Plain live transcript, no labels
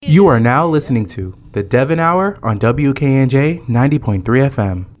You are now listening to the Devin Hour on WKNJ 90.3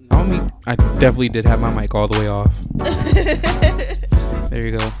 FM. I definitely did have my mic all the way off. There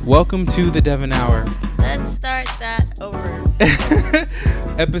you go. Welcome to the Devin Hour. Let's start that over.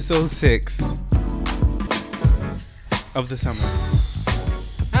 Episode 6 of the summer.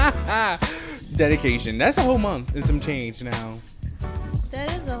 Dedication. That's a whole month and some change now. That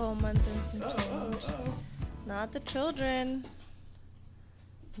is a whole month and some change. Not the children.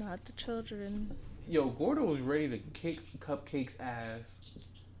 Not the children. Yo, Gordo was ready to kick Cupcake's ass.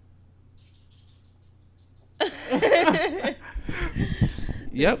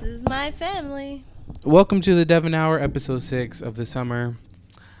 Yep. This is my family. Welcome to the Devin Hour, episode 6 of the summer.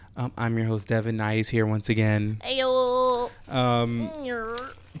 I'm your host, Devin. Nai's here once again. Ayo.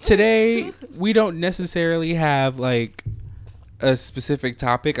 Today, we don't necessarily have like a specific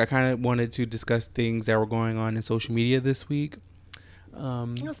topic. I kind of wanted to discuss things that were going on in social media this week.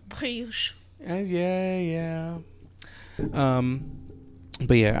 That's pretty. Yeah.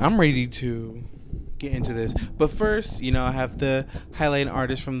 But yeah, I'm ready to get into this. But first, I have the highlight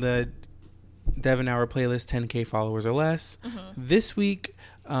artist from the Devin Hour playlist, 10K followers or less. Mm-hmm. This week,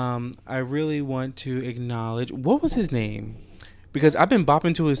 I really want to acknowledge, what was his name? Because I've been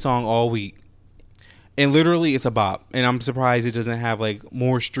bopping to his song all week. And literally, it's a bop. And I'm surprised it doesn't have like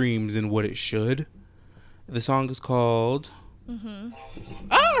more streams than what it should. The song is called... Mm-hmm.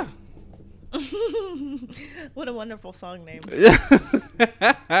 Ah! What a wonderful song name.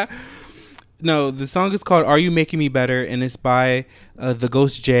 No, the song is called Are You Making Me Better? And it's by the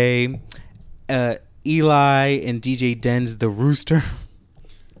Ghost J, Eli, and DJ Denz the Rooster.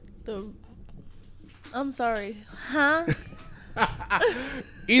 I'm sorry. Huh?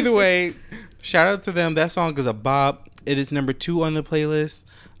 Either way, shout out to them. That song is a bop. It is number 2 on the playlist.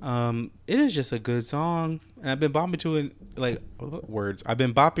 It is just a good song. And I've been bopping to it, I've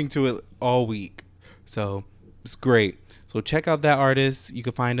been bopping to it all week. So, it's great. So, check out that artist. You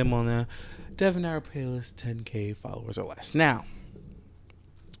can find him on the Devin Hour playlist, 10K followers or less. Now,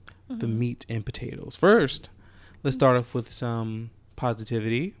 the meat and potatoes. First, let's start off with some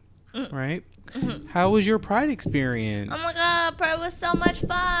positivity, right? Mm-hmm. How was your Pride experience? Oh my God, Pride was so much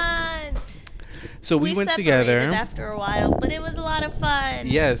fun. So we went together after a while, but it was a lot of fun.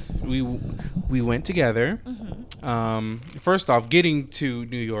 Yes, we went together. Mm-hmm. First off, getting to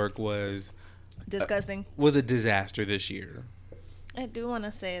New York was disgusting. Was a disaster this year. I do want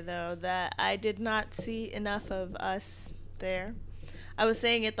to say though that I did not see enough of us there. I was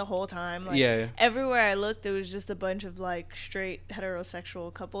saying it the whole time. Everywhere I looked, there was just a bunch of straight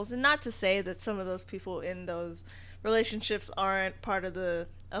heterosexual couples, and not to say that some of those people in those relationships aren't part of the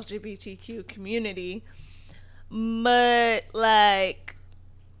LGBTQ community, but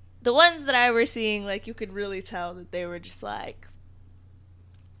the ones that I were seeing, you could really tell that they were just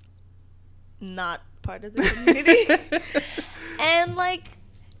not part of the community. And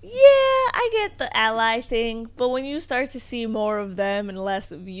yeah, I get the ally thing, but when you start to see more of them and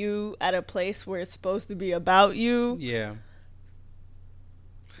less of you at a place where it's supposed to be about you, yeah.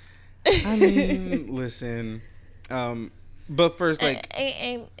 I mean, listen. But first,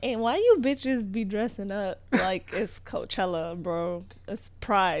 and why you bitches be dressing up like it's Coachella, bro? It's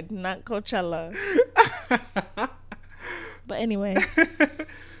Pride, not Coachella. But anyway.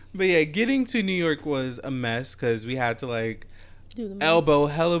 But yeah, getting to New York was a mess because we had to elbow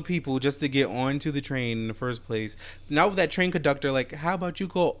hella people just to get onto the train in the first place. Now with that train conductor, how about you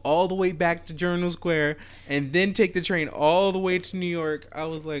go all the way back to Journal Square and then take the train all the way to New York? I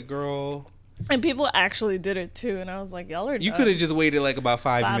was like, girl. And people actually did it too, and I was like, y'all are You could have just waited about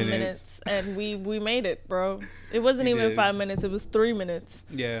 5 minutes. And we made it, bro. It wasn't even 5 minutes, it was 3 minutes.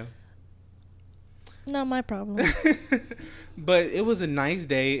 Yeah. Not my problem. But it was a nice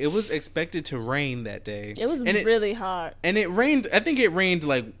day. It was expected to rain that day. It was really hot. And it rained, I think it rained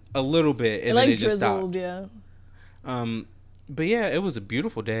a little bit and then it just stopped. Yeah. But yeah, it was a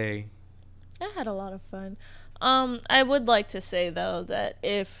beautiful day. I had a lot of fun. I would like to say though that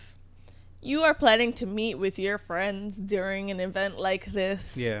if you are planning to meet with your friends during an event like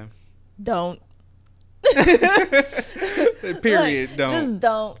this, yeah, don't. Period. Don't. Just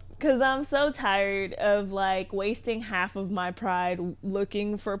don't. Because I'm so tired of wasting half of my Pride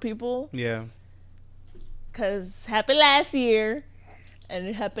looking for people. Yeah. Because happened last year. And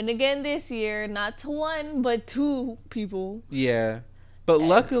it happened again this year. Not to one, but 2 people. Yeah. But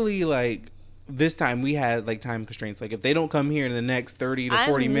luckily, this time we had time constraints. If they don't come here in the next 30 to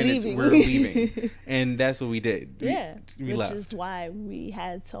 40 minutes, we're leaving. And that's what we did. Yeah. We left. Which is why we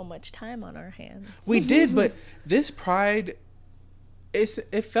had so much time on our hands. We did, but this Pride...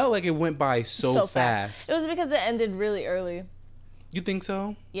 It felt like it went by so fast. It was because it ended really early. You think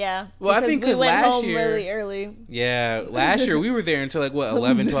so? Yeah. Well, I think because we went last home year really early. Yeah, last year we were there until like what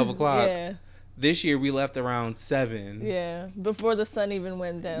 11, 12 o'clock. Yeah. This year we left around 7. Yeah, before the sun even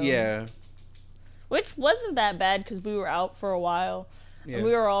went down. Yeah. Which wasn't that bad because we were out for a while. Yeah. And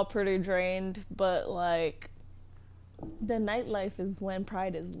we were all pretty drained, but like the nightlife is when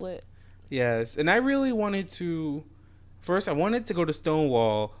Pride is lit. Yes, and I really wanted to. First, I wanted to go to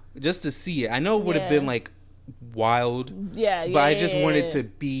Stonewall just to see it. I know it would have been like wild. Yeah, but I just wanted to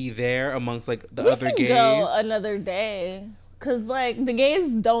be there amongst like the other gays. Go another day, cause like the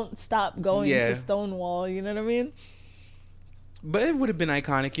gays don't stop going to Stonewall. You know what I mean? But it would have been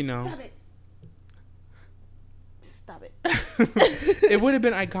iconic, you know. Stop it. It would have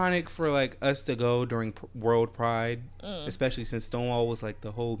been iconic for like us to go during World Pride, especially since Stonewall was like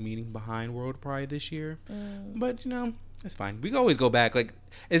the whole meaning behind World Pride this year. But you know, it's fine. We can always go back. Like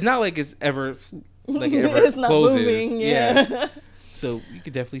it's not like it's ever like it ever it's closes. Not moving, yeah. So you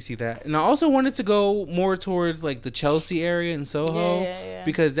could definitely see that. And I also wanted to go more towards like the Chelsea area in Soho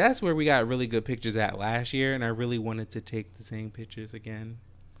because that's where we got really good pictures at last year, and I really wanted to take the same pictures again.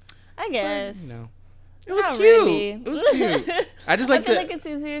 I guess. But, you know. It was Not cute. Really. It was cute. I just like. I feel like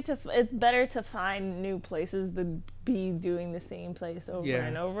it's better to find new places than be doing the same place over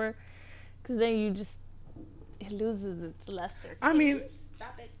and over, because then it loses its luster. I mean,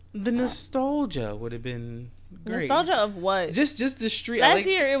 the nostalgia would have been great. Nostalgia of what? Just the street. Last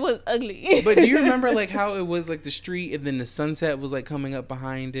year it was ugly. But do you remember like how it was like the street and then the sunset was like coming up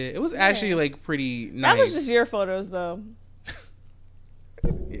behind it? It was actually like pretty nice. That was just your photos though.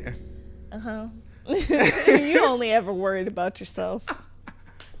 Yeah. Uh-huh. You only ever worried about yourself.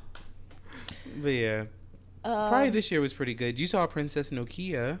 But yeah. Probably this year was pretty good. You saw Princess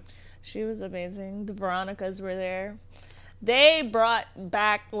Nokia. She was amazing. The Veronicas were there. They brought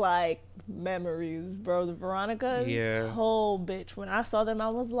back like memories, bro. The Veronicas. Yeah. Whole bitch. When I saw them, I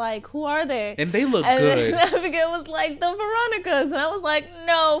was like, who are they? And they look good. And Abigail was like, the Veronicas. And I was like,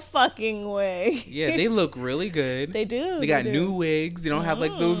 no fucking way. Yeah, they look really good. They do. They got new wigs. You don't have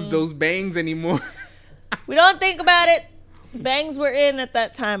like those bangs anymore. We don't think about it. Bangs were in at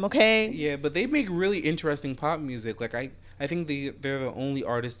that time, okay? Yeah, but they make really interesting pop music. Like I think they're the only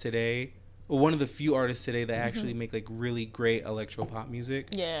artists today, or one of the few artists today that actually make like really great electro pop music.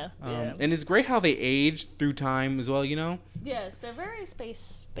 Yeah, and it's great how they age through time as well. You know. Yes, they're very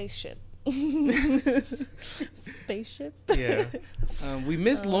spaceship. Spaceship. Yeah. We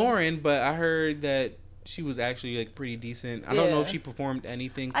missed Lauren, but I heard that she was actually like pretty decent. I don't know if she performed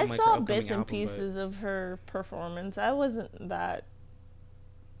anything from, I like, saw her bits and album, pieces of her performance. I wasn't that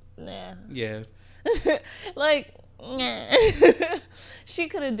Yeah. like she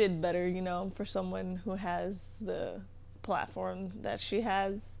could have did better, you know, for someone who has the platform that she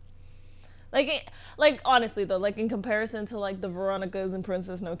has. Like honestly though, like in comparison to like the Veronicas and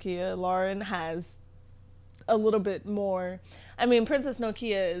Princess Nokia, Lauren has a little bit more. I mean, Princess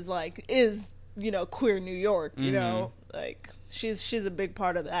Nokia is you know, queer New York, you know, like she's a big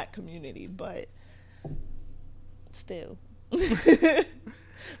part of that community, but still.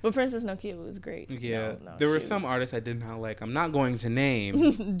 But Princess Nokia was great. Yeah, there were some artists I did not like. I'm not going to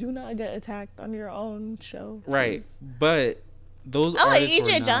name. Do not get attacked on your own show. Please. Right, but those artists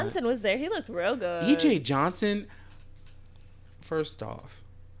E.J. were not. Johnson was there. He looked real good. E.J. Johnson, first off,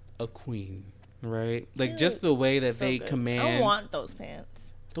 a queen, right? Like just the way that they command. I want those pants.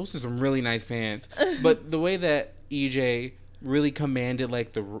 Those are some really nice pants. But the way that EJ really commanded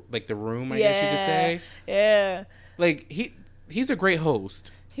like the room, I guess you could say. Yeah. Like he's a great host.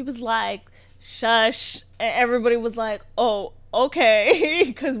 He was like, shush. And everybody was like, oh, okay.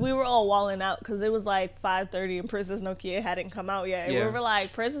 Because we were all walling out because it was like 5:30 and Princess Nokia hadn't come out yet. And we were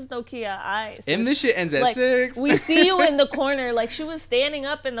like, Princess Nokia, and this shit ends at 6. We see you in the corner. Like, she was standing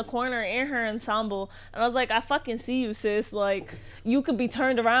up in the corner in her ensemble. And I was like, I fucking see you, sis. Like, you could be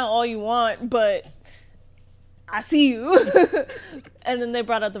turned around all you want, but I see you. And then they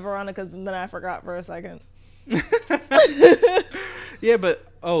brought out the Veronicas, and then I forgot for a second. Yeah, but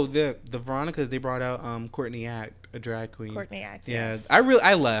the Veronicas, they brought out Courtney Act, a drag queen. Courtney Act. Yeah, yes.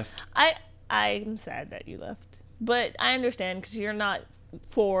 I left. I'm sad that you left, but I understand because you're not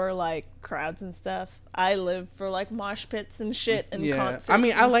for like crowds and stuff. I live for like mosh pits and shit and concerts. I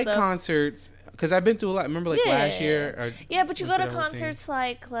mean, I like stuff. Concerts because I've been through a lot. Remember, like last year. But you go to concerts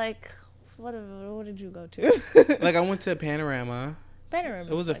like what did you go to? Like I went to Panorama.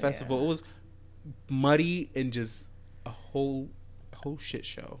 Panorama. It was a festival. Yeah. It was muddy and just a whole shit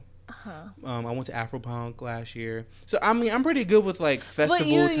show. I went to Afropunk last year, so I mean I'm pretty good with like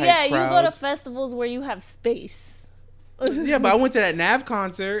festival type crowds. You go to festivals where you have space. Yeah, but I went to that Nav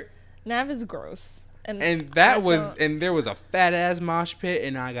concert. Nav is gross. And that was, and there was a fat ass mosh pit,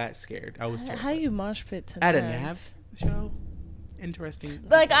 and I got scared. I was terrified. How you mosh pit to at a Nav show? Interesting.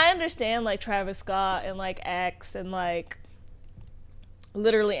 Like, I understand, like, Travis Scott and, like, X and, like,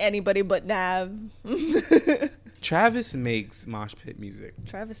 literally anybody but Nav. Travis makes mosh pit music.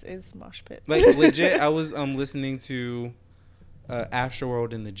 Travis is mosh pit. Like, legit, I was listening to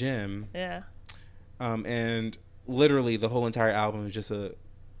Astroworld in the gym. Yeah. And literally the whole entire album is just a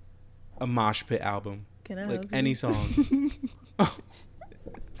mosh pit album. Can I like any song.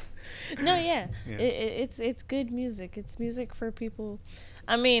 No, yeah. It's good music. It's music for people.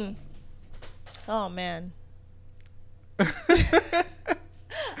 I mean, oh man. I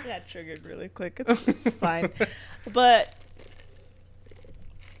got triggered really quick. It's fine. But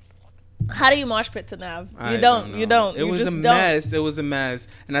how do you mosh pit to Nav? You don't. It was a mess. It was a mess.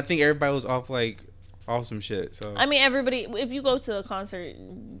 And I think everybody was off some shit. So I mean, everybody, if you go to a concert,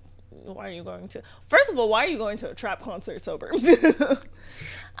 why are you going to? First of all, why are you going to a trap concert sober?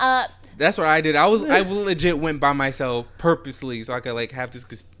 That's what I did. I legit went by myself purposely so I could like have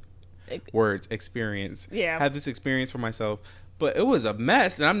this experience. Yeah. Have this experience for myself. But it was a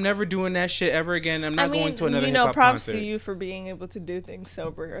mess, and I'm never doing that shit ever again. I'm not going to another hip hop concert. Props to you for being able to do things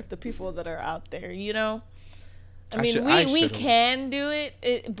sober. The people that are out there, you know. I mean, we can do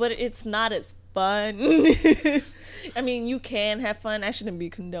it, but it's not as fun. I mean, you can have fun. I shouldn't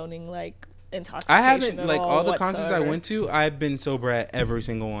be condoning like intoxication. I haven't all the concerts I went to. I've been sober at every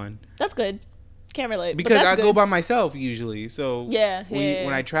single one. That's good. Can't relate because I go by myself usually. So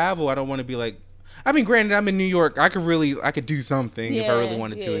when I travel, I don't want to be like. I mean, granted, I'm in New York. I could do something if I really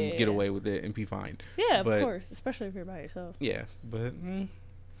wanted to and get away with it and be fine. Yeah, of course, especially if you're by yourself. Yeah, but.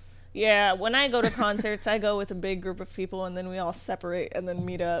 Yeah, when I go to concerts, I go with a big group of people, and then we all separate and then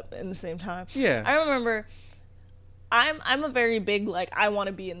meet up in the same time. Yeah. I remember, I'm a very big, like, I want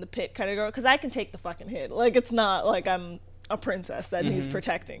to be in the pit kind of girl, because I can take the fucking hit. Like, it's not like I'm a princess that needs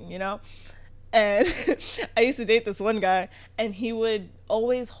protecting, you know? And I used to date this one guy, and he would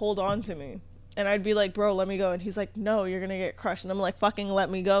always hold on to me. And I'd be like, bro, let me go. And he's like, no, you're going to get crushed. And I'm like, fucking let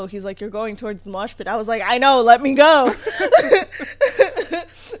me go. He's like, you're going towards the mosh pit. I was like, I know, let me go. And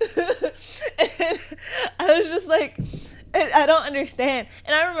I was just like, I don't understand.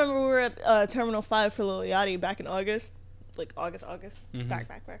 And I remember we were at Terminal 5 for Lil Yachty back in August. Like August. Mm-hmm. Back.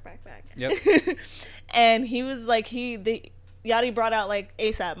 Yep. And he was like, Yachty brought out like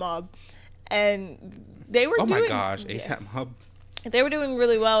ASAP Mob. And they were doing... Oh my gosh, ASAP Mob. They were doing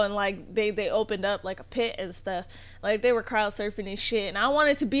really well, and like they opened up like a pit and stuff. Like they were crowd surfing and shit, and I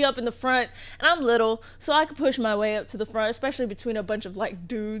wanted to be up in the front, and I'm little, so I could push my way up to the front, especially between a bunch of like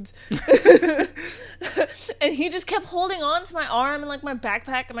dudes. And he just kept holding on to my arm and like my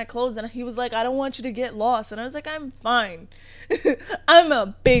backpack and my clothes, and he was like, I don't want you to get lost. And I was like, I'm fine. I'm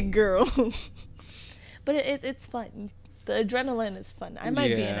a big girl. But it's fun. The adrenaline is fun. I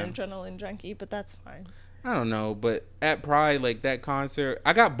might be an adrenaline junkie, but that's fine. I don't know, but at Pride, like that concert,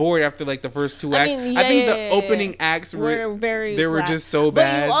 I got bored after like the first two acts. I think the opening acts were were just so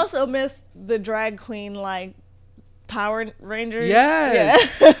bad. But you also missed the drag queen like Power Rangers.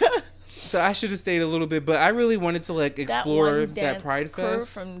 Yes. Yeah. So I should have stayed a little bit, but I really wanted to like explore that Pride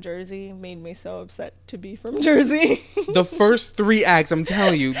Fest. From Jersey made me so upset to be from Jersey. The first three acts, I'm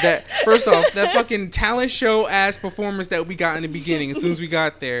telling you, that first off, that fucking talent show ass performance that we got in the beginning, as soon as we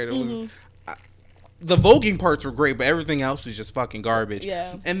got there, it was. The voguing parts were great, but everything else was just fucking garbage.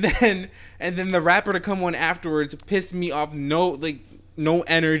 Yeah. And then the rapper to come on afterwards pissed me off. No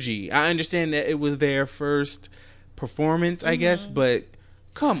energy. I understand that it was their first performance, I guess, but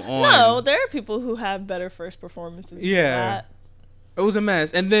come on. No, there are people who have better first performances. Yeah. Than that. It was a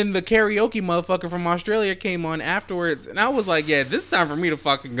mess. And then the karaoke motherfucker from Australia came on afterwards, and I was like, yeah, this is time for me to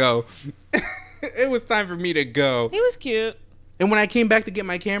fucking go. It was time for me to go. He was cute. And when I came back to get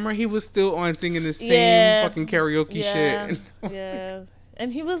my camera, he was still on singing the same fucking karaoke shit. Yeah.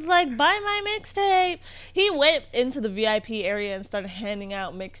 And he was like, buy my mixtape. He went into the VIP area and started handing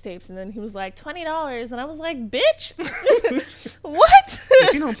out mixtapes. And then he was like, $20. And I was like, bitch, what?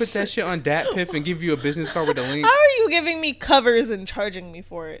 If you don't put that shit on DatPiff and give you a business card with a link. How are you giving me covers and charging me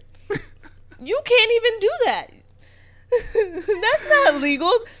for it? You can't even do that. That's not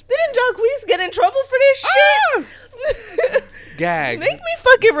legal. Didn't Jacquees get in trouble for this shit? Gag. Make me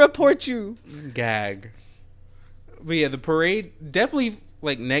fucking report you. Gag. But yeah, the parade, definitely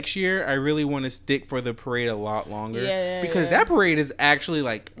like next year, I really want to stick for the parade a lot longer. Because that parade is actually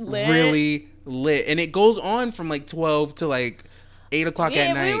like really lit. And it goes on from like 12 to like 8 o'clock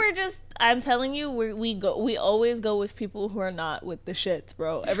at night. We were just, I'm telling you, we always go with people who are not with the shits,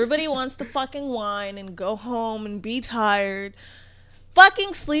 bro. Everybody wants to fucking whine and go home and be tired.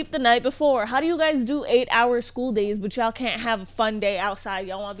 fucking sleep the night before. How do you guys do 8-hour school days, but y'all can't have a fun day outside?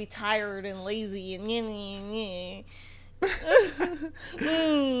 Y'all want to be tired and lazy and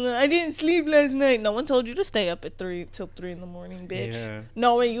I didn't sleep last night. No one told you to stay up at 3 till 3 in the morning, bitch. Yeah.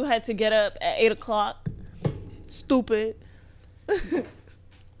 Knowing you had to get up at 8 o'clock. Stupid.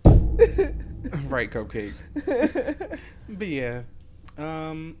 Right, Cupcake. But yeah.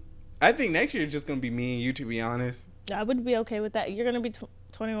 I think next year is just going to be me and you, to be honest. I would be okay with that. You're going to be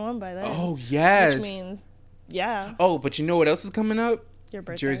 21 by then. Oh, yes. Which means, yeah. Oh, but you know what else is coming up? Your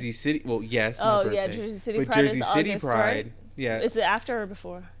birthday. Jersey City. Well, yes, my birthday. Yeah, Jersey City but Pride Jersey is City August, Pride. Right? Yeah. Is it after or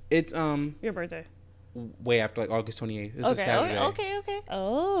before? It's your birthday. Way after, like August 28th. It's a Saturday. Okay.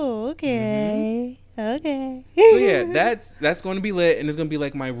 Oh, okay. Mm-hmm. Okay. So yeah, that's going to be lit, and it's going to be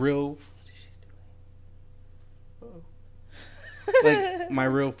like my real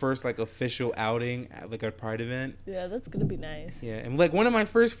first like official outing at like a Pride event. Yeah, that's gonna be nice. Yeah, and like one of my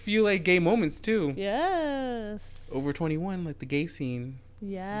first few like gay moments too. Yes. Over 21, like the gay scene.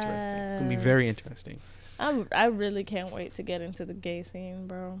 Yeah. Interesting. It's gonna be very interesting. I really can't wait to get into the gay scene,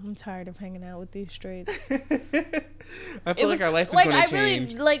 bro. I'm tired of hanging out with these straights. I feel like our life is like, gonna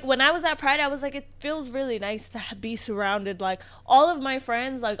change. Really, like when I was at Pride, I was like, it feels really nice to be surrounded. Like all of my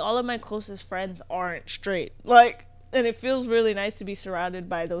friends, like all of my closest friends aren't straight. Like. And it feels really nice to be surrounded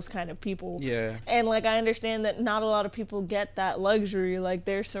by those kind of people. Yeah. And, like, I understand that not a lot of people get that luxury. Like,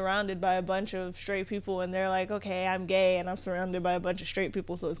 they're surrounded by a bunch of straight people, and they're like, okay, I'm gay, and I'm surrounded by a bunch of straight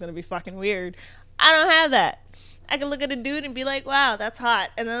people, so it's going to be fucking weird. I don't have that. I can look at a dude and be like, wow, that's hot.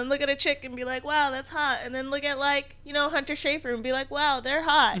 And then look at a chick and be like, wow, that's hot. And then look at, like, you know, Hunter Schafer and be like, wow, they're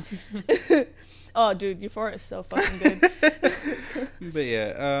hot. Oh, dude, Euphoria is so fucking good. But,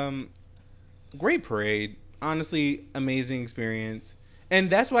 yeah, great parade. Honestly, amazing experience. And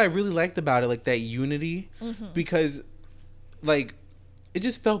that's what I really liked about it, like that unity. Mm-hmm. Because, like, it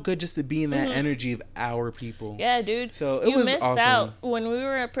just felt good just to be in that energy of our people. Yeah, dude. So it was awesome. You missed out. When we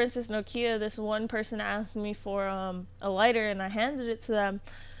were at Princess Nokia, this one person asked me for a lighter, and I handed it to them.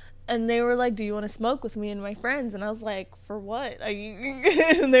 And they were like, do you want to smoke with me and my friends? And I was like, for what?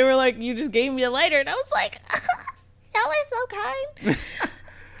 And they were like, you just gave me a lighter. And I was like, y'all are so kind.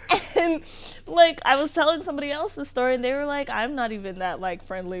 And, like, I was telling somebody else the story, and they were like, I'm not even that, like,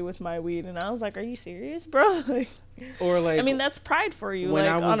 friendly with my weed. And I was like, are you serious, bro? Like, or, like... I mean, that's pride for you. Like,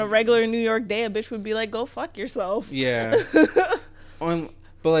 on a regular New York day, a bitch would be like, go fuck yourself. Yeah. But,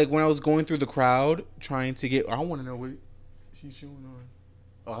 like, when I was going through the crowd, trying to get... I want to know what she's showing on.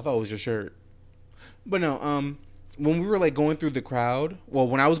 Oh, I thought it was your shirt. But, no, when we were, like, going through the crowd... Well,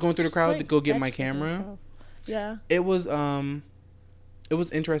 when I was going through the crowd to go get my camera... Yeah. It was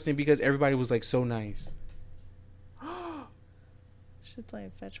interesting because everybody was like so nice. She's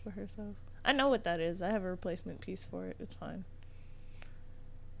playing fetch with herself. I know what that is. I have a replacement piece for it. It's fine.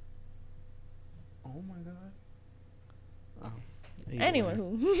 Oh my god. Oh. Anyway.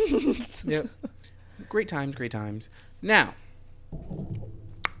 Yep. Great times. Now.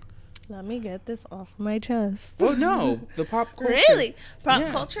 Let me get this off my chest. Oh no, the pop culture. Really? Pop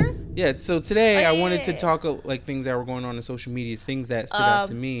culture? Yeah, so today I wanted to talk like things that were going on in social media, things that stood out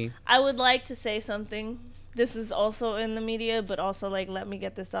to me. I would like to say something. This is also in the media, but also like let me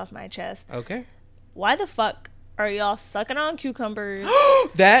get this off my chest. Okay. Why the fuck are y'all sucking on cucumbers?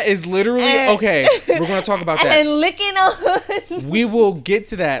 That is literally okay. We're going to talk about that. And licking on. We will get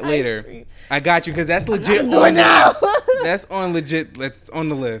to that later. I got you because that's legit. That's on legit. That's on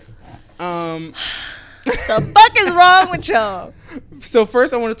the list. The fuck is wrong with y'all? So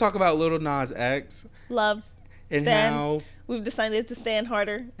first I want to talk about Lil Nas X. Love. And stand. How we've decided to stand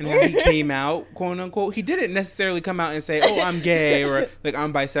harder. And how he came out, quote unquote. He didn't necessarily come out and say, oh, I'm gay or like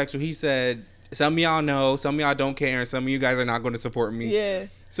I'm bisexual. He said, some of y'all know, some of y'all don't care, and some of you guys are not going to support me. Yeah.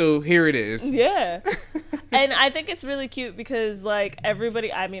 So here it is. Yeah. And I think it's really cute because, like,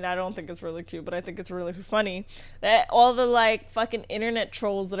 everybody, I mean, I don't think it's really cute, but I think it's really funny that all the, like, fucking internet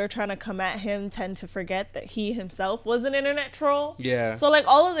trolls that are trying to come at him tend to forget that he himself was an internet troll. Yeah. So, like,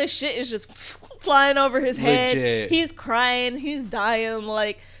 all of this shit is just flying over his head. Legit. He's crying. He's dying.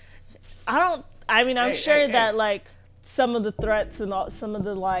 Like, I'm sure that, like, some of the threats and some of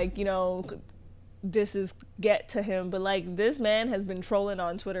the, like, you know, disses get to him, but like this man has been trolling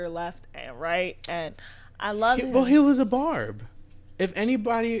on Twitter left and right, and I love him. Well, he was a barb. If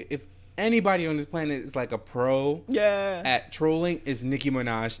anybody on this planet is like a pro at trolling, it's Nicki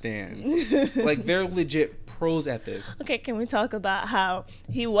Minaj stands. Like they're legit pros at this. Okay, can we talk about how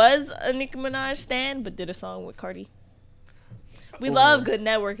he was a Nicki Minaj stan but did a song with Cardi? We love good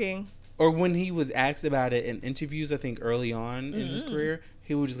networking. Or when he was asked about it in interviews, I think early on in his career,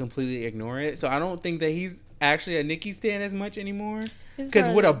 he would just completely ignore it. So I don't think that he's actually a Nicki stan as much anymore. Because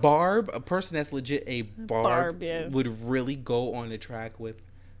with a person that's legit a barb would really go on the track with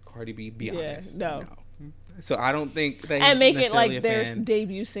Cardi B. Be honest, no. So I don't think that. And make it like their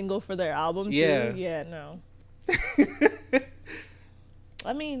debut single for their album too. Yeah, no.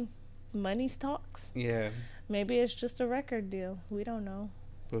 I mean, money talks. Yeah. Maybe it's just a record deal. We don't know.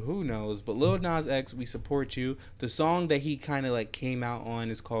 But who knows? But Lil Nas X, we support you. The song that he kind of like came out on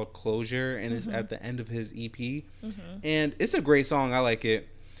is called Closure, and it's at the end of his EP. And it's a great song. I like it.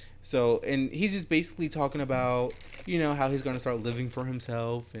 So, and he's just basically talking about, you know, how he's going to start living for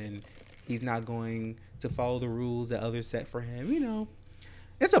himself, and he's not going to follow the rules that others set for him. You know,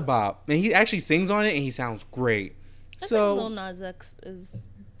 it's a bop. And he actually sings on it, and he sounds great. I think Lil Nas X is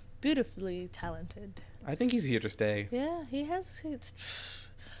beautifully talented. I think he's here to stay. Yeah, he has hits.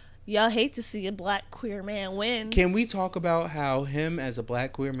 Y'all hate to see a black queer man win. Can we talk about how him as a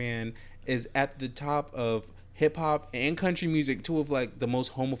black queer man is at the top of hip hop and country music, two of like the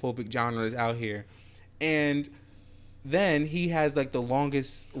most homophobic genres out here, and then he has like the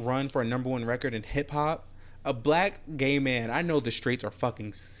longest run for a #1 record in hip hop. A black gay man. I know the streets are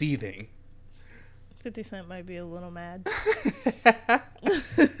fucking seething. 50 Cent might be a little mad.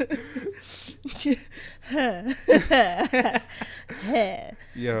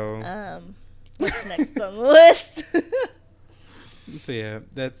 Yo. What's next on the list? So yeah,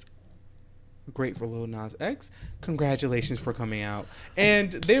 that's great for Lil Nas X. Congratulations for coming out.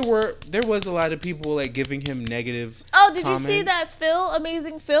 And there was a lot of people like giving him negative did comments. You see that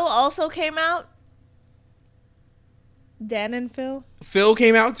Amazing Phil also came out? Dan and Phil? Phil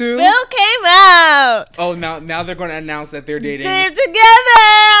came out too? Phil came out! Oh, now they're going to announce that they're dating. They're together!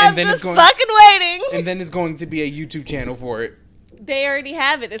 I'm just fucking waiting. And then it's going to be a YouTube channel for it. They already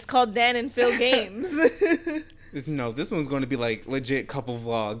have it. It's called Dan and Phil Games. This one's going to be like legit couple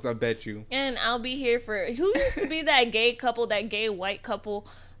vlogs, I bet you. And I'll be here for... Who used to be that gay couple, that gay white couple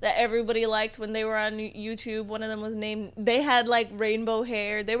that everybody liked when they were on YouTube? One of them was named... They had like rainbow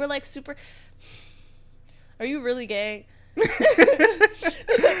hair. They were like super... Are you really gay? You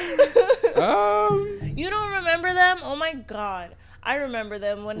don't remember them? Oh my god. I remember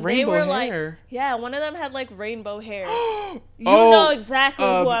them when rainbow they were hair. Like... Yeah, one of them had like rainbow hair. You know exactly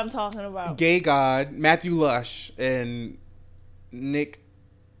who I'm talking about. Gay God, Matthew Lush, and Nick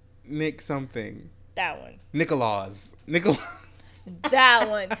something. That one. Nicholas. That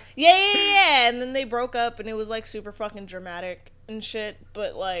one. Yeah. And then they broke up and it was like super fucking dramatic and shit.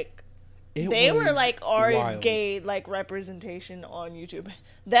 But like... They were like our gay like representation on YouTube.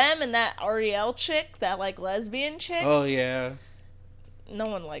 Them and that Ariel chick, that like lesbian chick. Oh yeah. No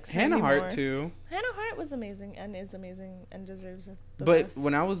one likes her Hannah anymore. Hart too. Hannah Hart was amazing and is amazing and deserves it. But best.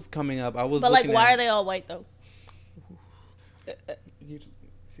 When I was coming up, I was. But like, why are they all white though? You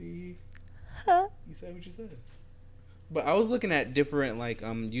see, you said what you said. But I was looking at different like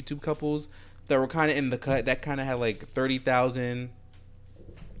YouTube couples that were kind of in the cut that kind of had like 30,000.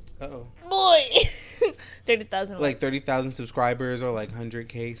 Boy. 30,000. Like 30,000 subscribers or like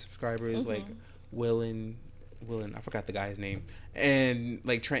 100K subscribers. Like Willin, I forgot the guy's name, and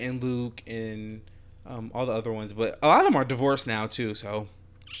like Trent and Luke and all the other ones. But a lot of them are divorced now too. So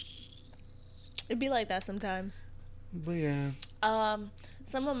it'd be like that sometimes. But yeah.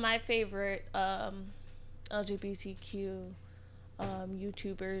 Some of my favorite LGBTQ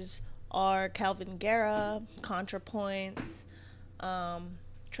YouTubers are Calvin Guerra, ContraPoints,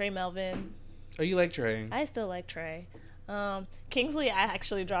 Trey Melvin. Oh, you like Trey? I still like Trey. Kingsley, I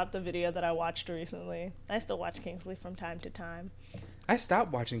actually dropped the video that I watched recently. I still watch Kingsley from time to time. I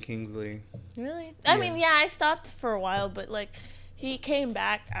stopped watching Kingsley. Really? I mean, yeah, I stopped for a while, but like he came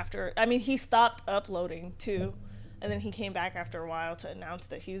back after. I mean, he stopped uploading too, and then he came back after a while to announce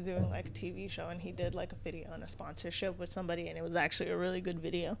that he's doing like a TV show, and he did like a video and a sponsorship with somebody, and it was actually a really good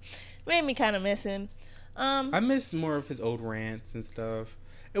video. It made me kind of miss him. I miss more of his old rants and stuff.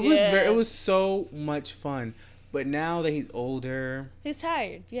 It was so much fun. But now that he's older, he's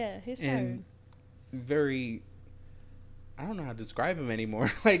tired. Yeah, he's tired. Very, I don't know how to describe him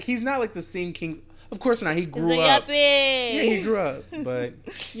anymore. Like he's not like the same King. Of course not. He grew up. Yuppie. Yeah, he grew up. But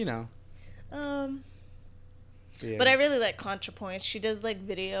you know. Yeah. But I really like ContraPoints. She does like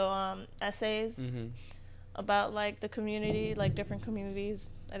video essays about like the community, like different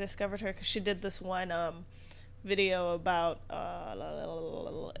communities. I discovered her because she did this one video about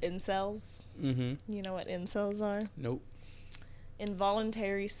incels. You know what incels are? Nope.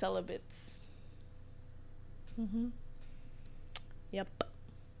 Involuntary celibates. Yep.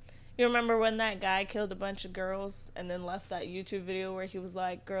 You remember when that guy killed a bunch of girls and then left that YouTube video where he was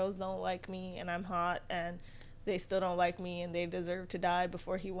like, girls don't like me and I'm hot and they still don't like me and they deserve to die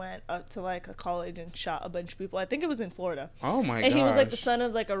before he went up to like a college and shot a bunch of people. I think it was in Florida. Oh my god. And he was like the son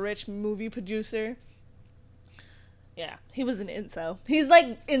of like a rich movie producer. Yeah, he was an incel. He's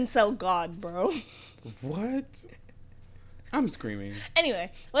like incel god, bro. What? I'm screaming.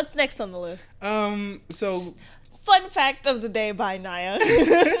 Anyway, what's next on the list? So fun fact of the day by Naya.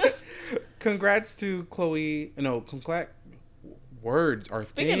 Congrats to Chloe. No, words are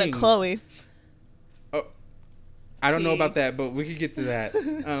Speaking things. of Chloe. Oh, I don't know about that, but we could get to that.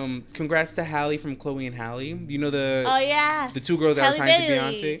 Congrats to Halle from Chloe and Halle. You know the two girls that are signed to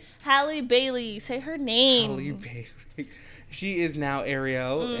Beyonce. Halle Bailey, say her name. Halle Bailey. She is now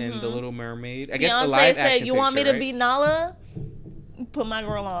Ariel in The Little Mermaid. I guess Beyonce a live said, action. "You want me to be Nala? Put my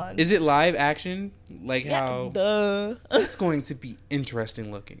girl on." Is it live action? Like how? Duh. It's going to be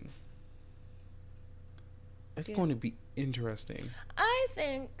interesting looking. It's going to be interesting. I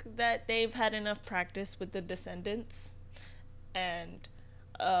think that they've had enough practice with the Descendants and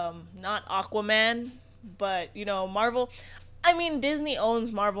not Aquaman, but you know, Marvel. I mean, Disney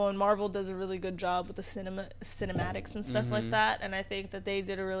owns Marvel, and Marvel does a really good job with the cinematics and stuff like that. And I think that they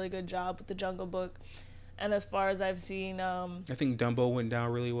did a really good job with the Jungle Book. And as far as I've seen, I think Dumbo went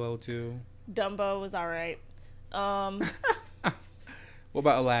down really well too. Dumbo was all right. What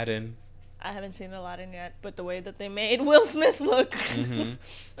about Aladdin? I haven't seen Aladdin yet, but the way that they made Will Smith look, I don't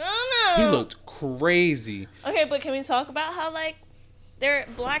know. He looked crazy. Okay, but can we talk about how like their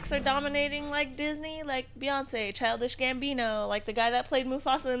blacks are dominating like Disney, like Beyonce, Childish Gambino, like the guy that played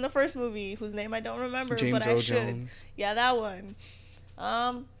Mufasa in the first movie, whose name I don't remember, James but I Earl should. Jones. Yeah, that one.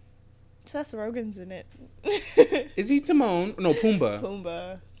 Seth Rogen's in it. Is he Timon? No, Pumbaa.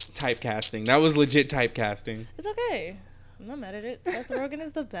 Pumbaa. Typecasting. That was legit typecasting. It's okay. I'm not mad at it. Seth Rogen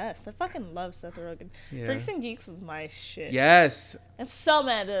is the best. I fucking love Seth Rogen. Yeah. Freaks and Geeks was my shit. Yes. I'm so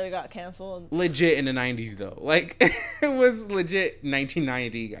mad that it got canceled. Legit in the 90s, though. Like, it was legit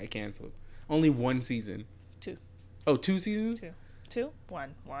 1990 got canceled. Only one season. 2. Oh, 2 seasons? 2?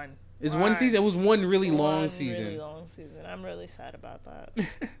 1. It's one season? It was one really long season. Really long season. I'm really sad about that.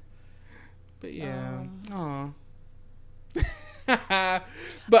 But yeah. Aw.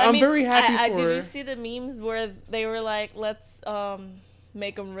 But I'm very happy for her. Did you see the memes where they were like, let's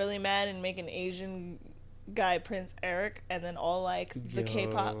make them really mad and make an Asian guy Prince Eric, and then all like the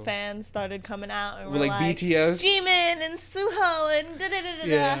K-pop fans started coming out and were like BTS, Jimin and Suho and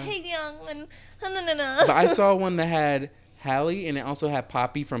Haeyoung and But I saw one that had Halle and it also had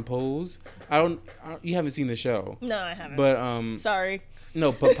Poppy from Pose. You haven't seen the show. No, I haven't. But sorry.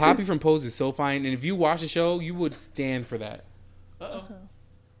 No, but Poppy from Pose is so fine, and if you watch the show, you would stand for that. Uh-oh.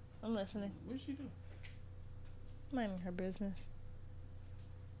 I'm listening. What did she do? Minding her business.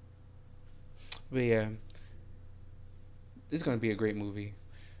 But yeah, it's going to be a great movie.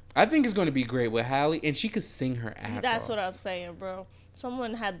 I think it's going to be great with Halle, and she could sing her ass off. That's what I'm saying, bro.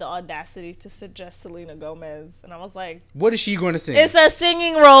 Someone had the audacity to suggest Selena Gomez, and I was like, what is she going to sing? It's a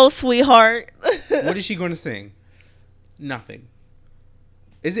singing role, sweetheart. What is she going to sing? Nothing.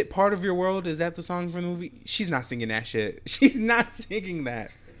 Is it Part of Your World? Is that the song from the movie? She's not singing that shit. She's not singing that.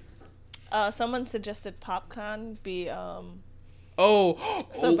 Someone suggested Popcorn be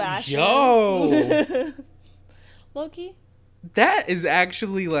Sebastian. Yo. Loki? That is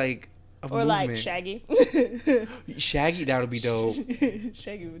actually like a or movement. Like Shaggy. Shaggy, that would be dope.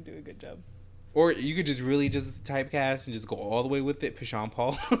 Shaggy would do a good job. Or you could just really just typecast and just go all the way with it. Sean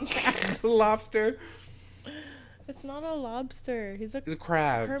Paul. Lobster. It's not a lobster. He's a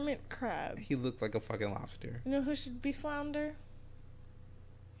crab. Hermit crab. He looks like a fucking lobster. You know who should be flounder?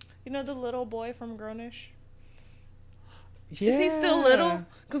 You know the little boy from Grownish? Yeah. Is he still little?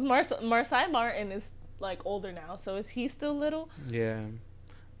 Because Marsai Martin is like older now. So is he still little? Yeah.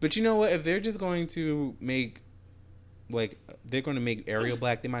 But you know what? If they're just going to make they're going to make Ariel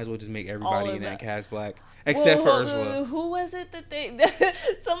black, they might as well just make everybody in that cast black. Except for Ursula. Who was it that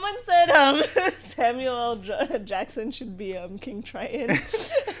someone said Samuel L. Jackson should be King Triton.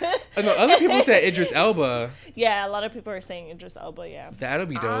 No, other people said Idris Elba. Yeah, a lot of people are saying Idris Elba, yeah. That'll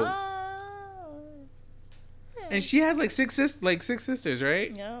be dope. And she has like six sisters,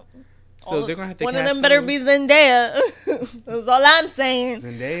 right? Yep. So they're going to have to one of them better be Zendaya. That's all I'm saying.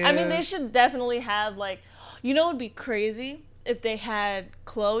 Zendaya. I mean, they should definitely have like, you know what would be crazy? If they had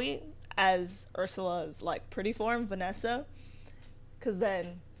Chloe as Ursula's like pretty form, Vanessa, because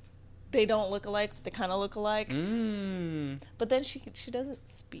then they don't look alike. They kind of look alike. But then she doesn't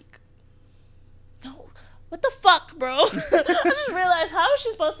speak. No, what the fuck, bro? I just realized, how is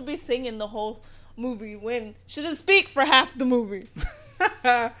she supposed to be singing the whole movie when she didn't speak for half the movie?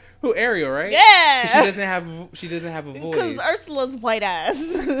 Who, Ariel, right? Yeah. She doesn't have a voice. Because Ursula's white ass.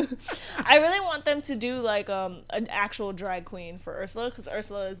 I really want them to do like an actual drag queen for Ursula, because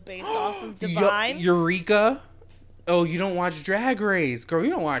Ursula is based off of Divine. Eureka. Oh, you don't watch Drag Race, girl. You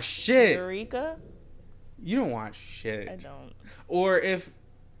don't watch shit. Eureka. You don't watch shit. I don't. Or if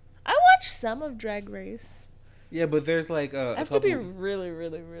I watch some of Drag Race. Yeah, but there's like I have to be really,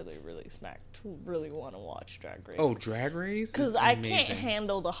 really, really, really smacked to really want to watch Drag Race. Oh, Drag Race? Because I can't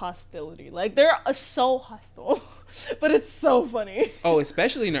handle the hostility. Like, they're so hostile, but it's so funny. Oh,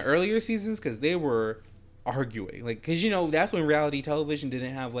 especially in the earlier seasons, because they were arguing. Like, because, you know, that's when reality television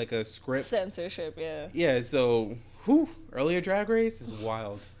didn't have, like, a script. Censorship, yeah. Yeah, so, earlier Drag Race is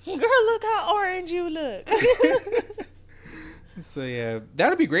wild. Girl, look how orange you look. So, yeah, that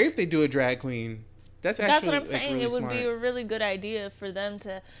would be great if they do a drag queen. That's what I'm saying. Really it would smart. be a really good idea for them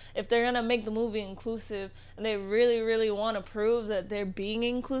to, if they're going to make the movie inclusive and they really, really want to prove that they're being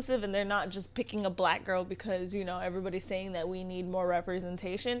inclusive and they're not just picking a black girl because, you know, everybody's saying that we need more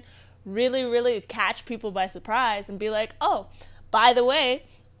representation, really, really catch people by surprise and be like, oh, by the way,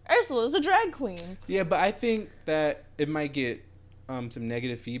 Ursula's a drag queen. Yeah, but I think that it might get some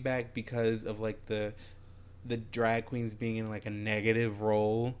negative feedback because of, like, the drag queens being in, like, a negative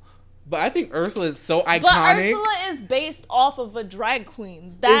role. But I think Ursula is so iconic. But Ursula is based off of a drag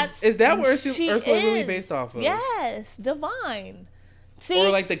queen. Is that what Ursula is really based off of? Yes, Divine. See? Or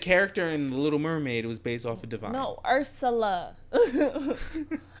like the character in The Little Mermaid was based off of Divine. No, Ursula.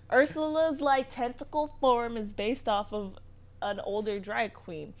 Ursula's like tentacle form is based off of an older drag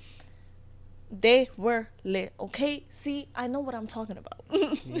queen. They were lit, okay? See, I know what I'm talking about.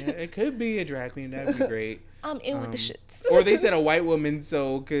 Yeah, it could be a drag queen. That'd be great. I'm in with the shits. Or they said a white woman,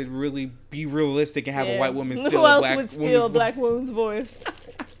 so could really be realistic and have a white woman steal Who else a black would steal a black woman's woman's voice?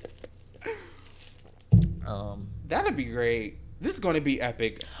 That'd be great. This is going to be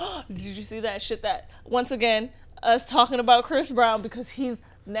epic. Did you see that shit? That once again, us talking about Chris Brown because he's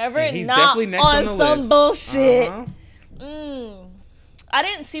never definitely next on some list. Bullshit. I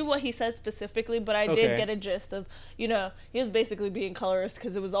didn't see what he said specifically, but I did get a gist of, you know, he was basically being colorist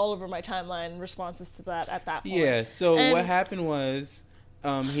because it was all over my timeline responses to that at that point. Yeah, so what happened was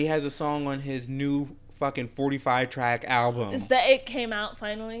he has a song on his new fucking 45-track album. Is that it came out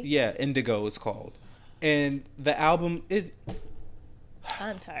finally? Yeah, Indigo is called. And the album,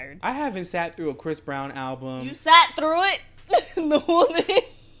 I'm tired. I haven't sat through a Chris Brown album. You sat through it? The whole thing?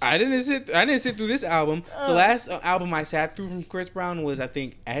 I didn't sit through this album. The last album I sat through from Chris Brown was, I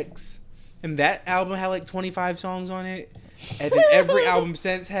think, X. And that album had like 25 songs on it. And then every album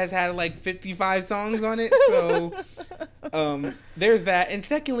since has had like 55 songs on it. So there's that. And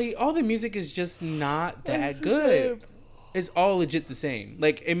secondly, all the music is just not that good. It's all legit the same.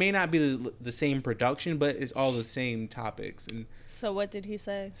 Like, it may not be the same production, but it's all the same topics. And so what did he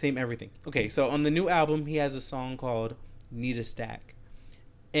say? Same everything. Okay, so on the new album, he has a song called Need a Stack.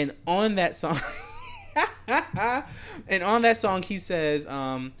 And on that song, he says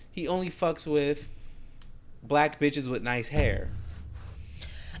he only fucks with black bitches with nice hair.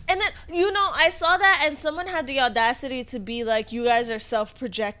 And then, you know, I saw that and someone had the audacity to be like, you guys are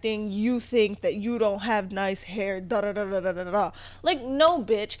self-projecting. You think that you don't have nice hair. Da-da-da-da-da-da-da. Like, no,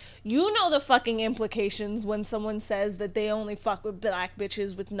 bitch. You know the fucking implications when someone says that they only fuck with black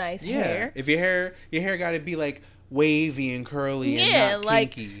bitches with nice hair. If your hair got to be like wavy and curly and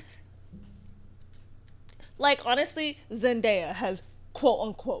not kinky. Like, honestly, Zendaya has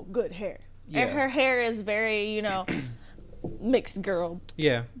quote-unquote good hair. Yeah. And her hair is very, you know, mixed girl.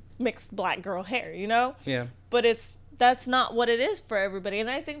 Yeah. Mixed black girl hair, you know? Yeah. But that's not what it is for everybody. And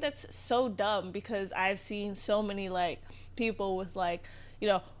I think that's so dumb because I've seen so many, like, people with, like, you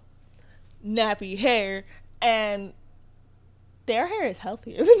know, nappy hair and their hair is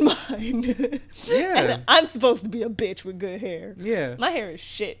healthier than mine. Yeah. And I'm supposed to be a bitch with good hair. Yeah. My hair is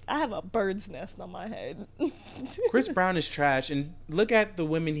shit. I have a bird's nest on my head. Chris Brown is trash. And look at the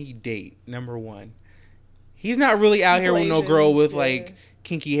women he date, number one. He's not really out here with no girl with, like,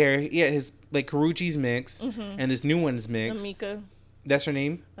 kinky hair. Yeah, his, like, Karrueche's mixed. Mm-hmm. And this new one's mixed. Amika. That's her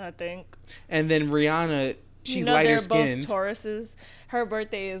name? I think. And then Rihanna, she's lighter skinned. They're both Tauruses. Her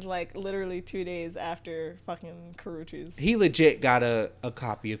birthday is like literally 2 days after fucking Karrueche's. He legit got a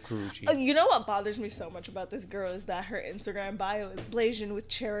copy of Karrueche. You know what bothers me so much about this girl is that her Instagram bio is blazing with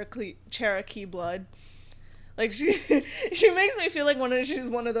Cherokee blood. Like she makes me feel like she's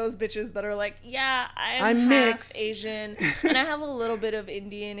one of those bitches that are like, yeah, I'm half mixed. Asian and I have a little bit of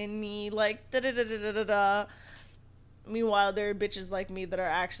Indian in me, like da da da da da da. Meanwhile, there are bitches like me that are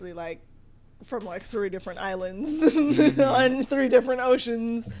actually like from like 3 different islands on 3 different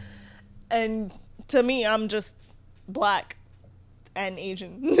oceans, and to me I'm just black and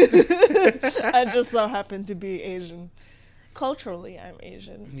Asian. I just so happen to be Asian. Culturally, I'm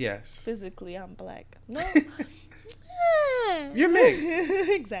Asian. Yes. Physically, I'm black. No. You're mixed.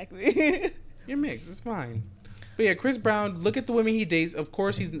 Exactly. You're mixed. It's fine. But yeah, Chris Brown, look at the women he dates. Of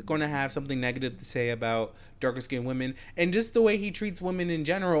course, he's going to have something negative to say about darker skinned women. And just the way he treats women in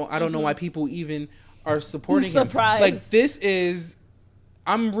general, I don't know why people even are supporting him. Like, this is...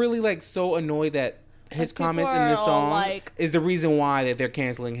 I'm really, like, so annoyed that his comments in this song like, is the reason why that they're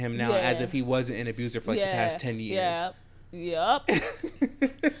canceling him now, as if he wasn't an abuser for, like, the past 10 years. Yeah. Yep.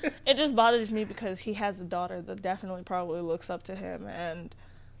 It just bothers me because he has a daughter that definitely probably looks up to him, and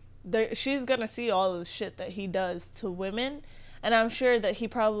she's gonna see all of the shit that he does to women, and I'm sure that she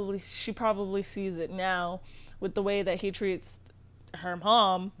probably sees it now with the way that he treats her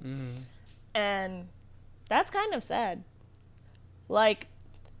mom, and that's kind of sad. Like,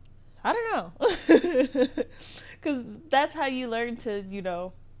 I don't know, because that's how you learn to, you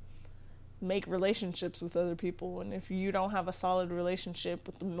know, make relationships with other people. And if you don't have a solid relationship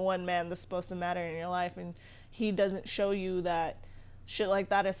with the one man that's supposed to matter in your life, and he doesn't show you that shit like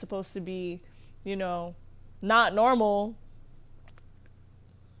that is supposed to be, you know, not normal,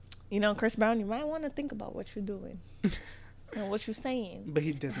 you know, Chris Brown, you might want to think about what you're doing and what you're saying. But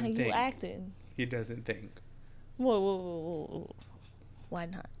he doesn't think. How you acting. He doesn't think. Whoa. Why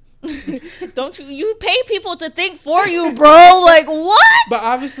not? Don't you pay people to think for you, bro? Like, what? But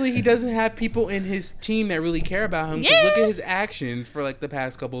obviously he doesn't have people in his team that really care about him. Yeah. Look at his actions for like the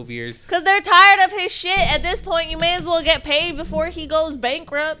past couple of years. Because they're tired of his shit. At this point, you may as well get paid before he goes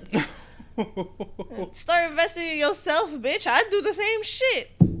bankrupt. Start investing in yourself, bitch. I'd do the same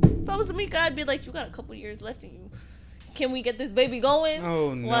shit. If I was Tamika, I'd be like, you got a couple years left in you. Can we get this baby going?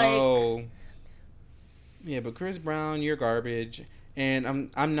 Oh, no. Yeah, but Chris Brown, you're garbage. And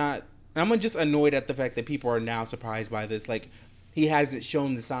I'm just annoyed at the fact that people are now surprised by this. Like, he hasn't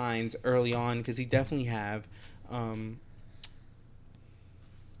shown the signs early on, because he definitely have.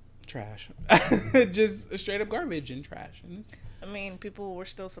 Trash. Just straight up garbage and trash. And I mean, people were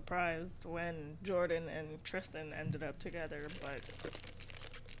still surprised when Jordan and Tristan ended up together, but...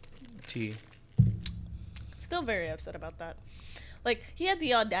 Still very upset about that. Like, he had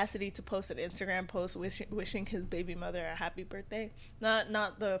the audacity to post an Instagram post wishing his baby mother a happy birthday.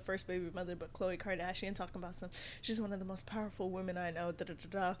 Not the first baby mother, but Khloe Kardashian, talking about she's one of the most powerful women I know,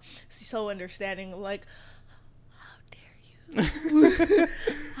 da-da-da-da. She's so understanding, like, how dare you?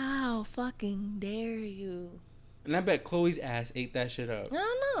 How fucking dare you? And I bet Chloe's ass ate that shit up. I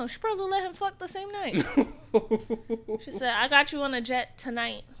don't know. She probably let him fuck the same night. She said, I got you on a jet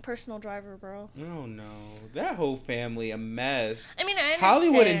tonight. Personal driver, bro. Oh, no. That whole family, a mess. I mean, I understand,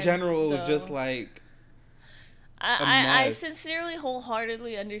 Hollywood in general was just like I sincerely,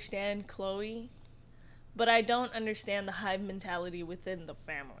 wholeheartedly understand Khloe, but I don't understand the hive mentality within the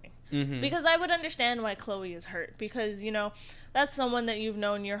family. Mm-hmm. Because I would understand why Khloe is hurt. Because, you know, that's someone that you've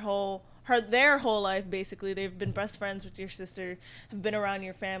known their whole life, basically. They've been best friends with your sister, have been around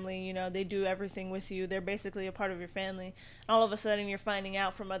your family, you know, they do everything with you. They're basically a part of your family. And all of a sudden you're finding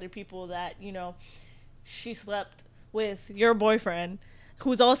out from other people that, you know, she slept with your boyfriend,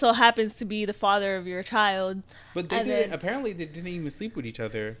 who also happens to be the father of your child. But apparently they didn't even sleep with each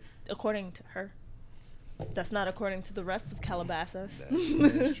other. According to her. That's not according to the rest of Calabasas.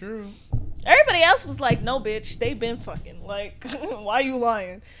 That's true. Everybody else was like, no, bitch, they been fucking. Like, why you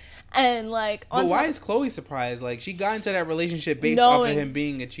lying? And like, but why is Khloe surprised? Like, she got into that relationship based off of him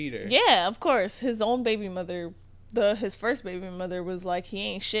being a cheater. Yeah, of course. His own baby mother, his first baby mother, was like, he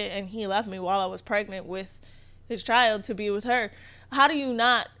ain't shit, and he left me while I was pregnant with his child to be with her. How do you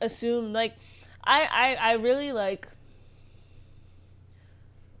not assume? Like, I really like.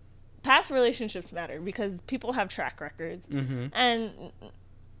 Past relationships matter because people have track records, and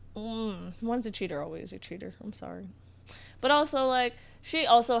one's a cheater, always a cheater. I'm sorry. But also, like, she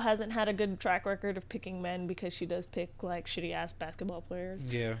also hasn't had a good track record of picking men because she does pick, like, shitty-ass basketball players.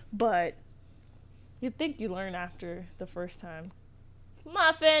 Yeah. But you'd think you learn after the first time.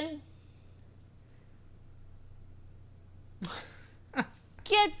 Muffin!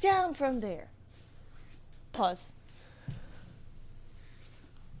 Get down from there. Pause.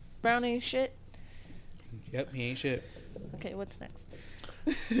 Brown ain't shit? Yep, he ain't shit. Okay, what's next?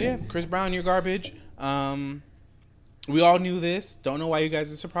 So yeah, Chris Brown, you're garbage. We all knew this. Don't know why you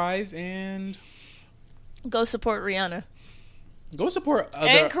guys are surprised. And go support Rihanna. Go support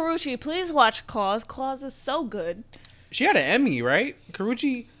and Karrueche. Please watch Claws. Claws is so good. She had an Emmy, right?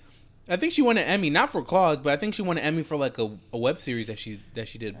 Karrueche, I think she won an Emmy, not for Claws, but I think she won an Emmy for like a web series that she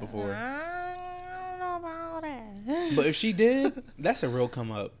did before. I don't know about that. But if she did, that's a real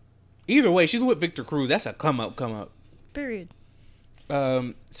come up. Either way, she's with Victor Cruz. That's a come up. Period.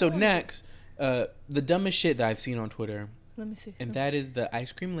 So next, the dumbest shit that I've seen on Twitter. Let me see. And that is the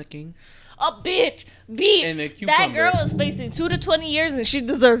ice cream licking. Oh, bitch. And the cucumber. That girl is facing 2 to 20 years and she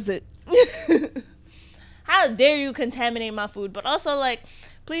deserves it. How dare you contaminate my food? But also, like,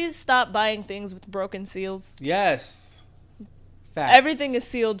 please stop buying things with broken seals. Yes. Facts. Everything is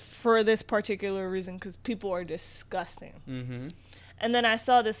sealed for this particular reason because people are disgusting. Mm-hmm. And then I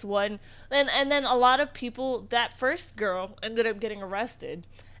saw this one. And then a lot of people, that first girl ended up getting arrested.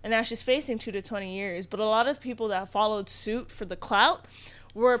 And now she's facing 2 to 20 years. But a lot of people that followed suit for the clout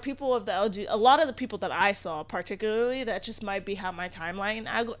were people of the a lot of the people that I saw, particularly, that just might be how my timeline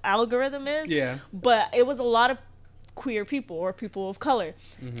algorithm is. Yeah. But it was a lot of queer people or people of color.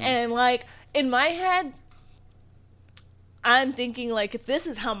 Mm-hmm. And, like, in my head, I'm thinking, like, if this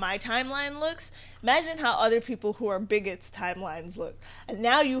is how my timeline looks, imagine how other people who are bigots' timelines look. And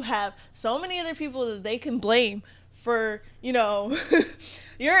now you have so many other people that they can blame for, you know,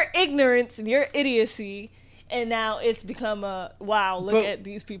 your ignorance and your idiocy. And now it's become a, wow, look at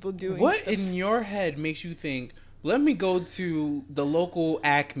these people doing what stuff. In your head makes you think, let me go to the local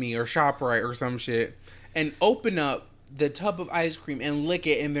Acme or ShopRite or some shit and open up the tub of ice cream and lick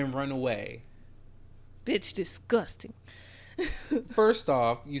it and then run away? Bitch, disgusting. First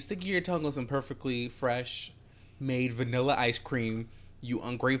off, you stick your tongue on some perfectly fresh made vanilla ice cream, you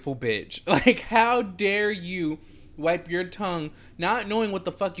ungrateful bitch. Like, how dare you wipe your tongue not knowing what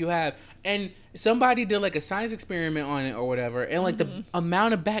the fuck you have? And somebody did like a science experiment on it or whatever, and like the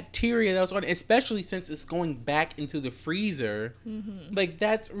amount of bacteria that was on it, especially since it's going back into the freezer, like,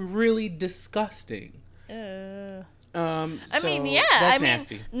 that's really disgusting. I mean, yeah. I mean,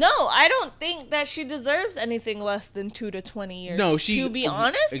 nasty. No, I don't think that she deserves anything less than 2 to 20 years. No, to be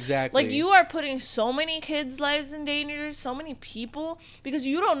honest, exactly. Like, you are putting so many kids' lives in danger, so many people, because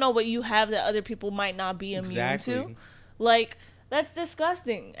you don't know what you have that other people might not be immune to. Like, that's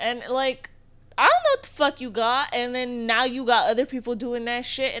disgusting. And, like, I don't know what the fuck you got, and then now you got other people doing that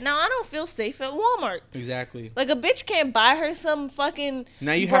shit, and now I don't feel safe at Walmart. Exactly. Like, a bitch can't buy her some fucking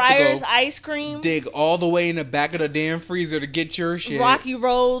now you Breyers have to go ice cream. Dig all the way in the back of the damn freezer to get your shit. Rocky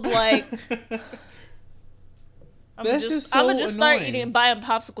Road, like. I'm gonna just start buying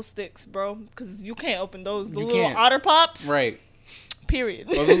popsicle sticks, bro, because you can't open those. The little Otter Pops. Right. Period.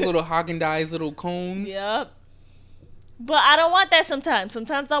 Or those little Haagen-Dazs little cones. Yep. But I don't want that sometimes.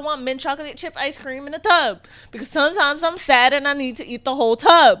 Sometimes I want mint chocolate chip ice cream in a tub. Because sometimes I'm sad and I need to eat the whole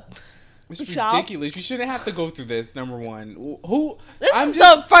tub. It's ridiculous. You shouldn't have to go through this, number one. This is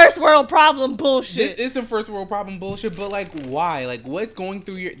some first world problem bullshit. This is some first world problem bullshit, but, like, why? Like, what's going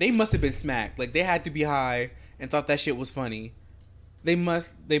through your... They must have been smacked. Like, they had to be high and thought that shit was funny. They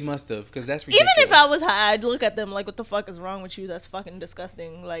must have, because that's ridiculous. Even if I was high, I'd look at them like, what the fuck is wrong with you? That's fucking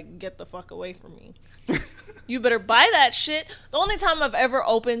disgusting. Like, get the fuck away from me. You better buy that shit. The only time I've ever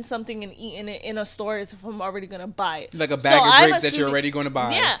opened something and eaten it in a store is if I'm already going to buy it. Like a bag of grapes that you're already going to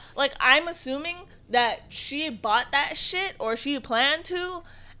buy. Yeah. Like, I'm assuming that she bought that shit or she planned to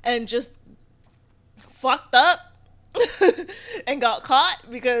and just fucked up and got caught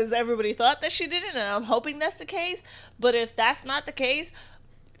because everybody thought that she did it, and I'm hoping that's the case. But if that's not the case,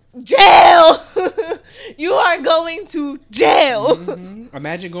 jail. You are going to jail. Mm-hmm.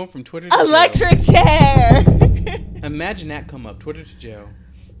 Imagine going from Twitter to electric chair. Imagine that come up, Twitter to jail.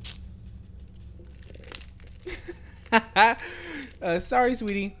 Sorry,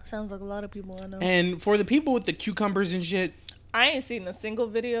 sweetie. Sounds like a lot of people I know. And for the people with the cucumbers and shit, I ain't seen a single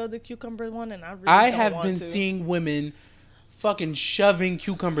video of the cucumber one, and I have been seeing women fucking shoving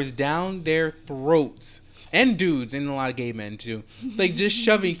cucumbers down their throats. And dudes, and a lot of gay men too. Like, just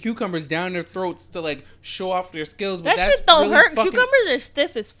shoving cucumbers down their throats to, like, show off their skills. But that shit don't hurt. Cucumbers are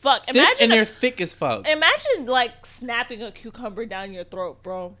stiff as fuck. And they're thick as fuck. Imagine, like, snapping a cucumber down your throat,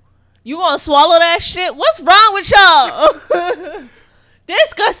 bro. You gonna swallow that shit? What's wrong with y'all?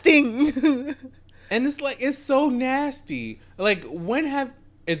 Disgusting. And it's like, it's so nasty. Like,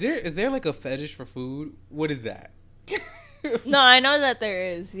 is there like a fetish for food? What is that? No, I know that there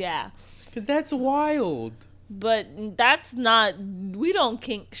is, yeah. Because that's wild. But that's not, we don't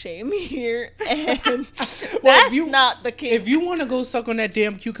kink shame here. And that's not the kink. If you want to go suck on that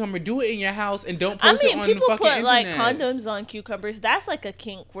damn cucumber, do it in your house and don't post it on the fucking internet. People put, like, condoms on cucumbers. That's like a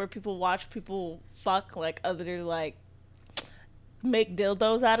kink where people watch people fuck, like, other, like, make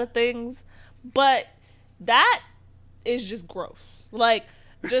dildos out of things. But that is just gross. Like,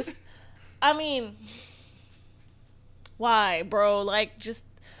 just, I mean, why, bro? Like, just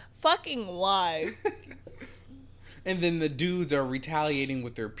fucking why? And then the dudes are retaliating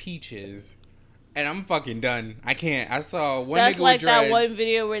with their peaches. And I'm fucking done. I can't. I saw one nigga with dreads. That's like that one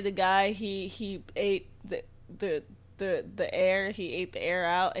video where the guy, he ate the the air. He ate the air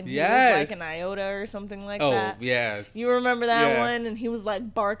out, and he was like an iota or something like that. Oh, yes. You remember that one? And he was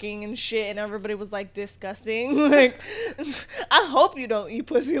like barking and shit, and everybody was like disgusting. Like, I hope you don't eat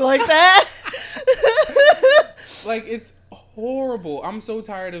pussy like that. Like, it's horrible. I'm so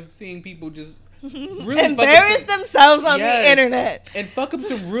tired of seeing people just really embarrass themselves on the internet and fuck up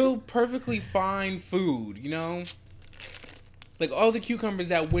some real perfectly fine food, you know? Like all the cucumbers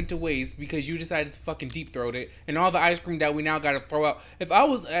that went to waste because you decided to fucking deep throat it, and all the ice cream that we now got to throw out. If I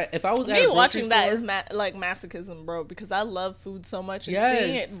was at a grocery watching store, that is like masochism, bro. Because I love food so much, and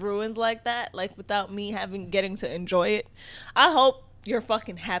seeing it ruined like that, like without me getting to enjoy it. I hope you're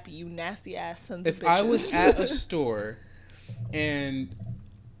fucking happy, you nasty ass sons of bitches. If I was at a store, and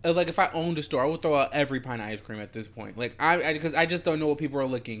like if I owned a store, I would throw out every pint of ice cream at this point. Like because I just don't know what people are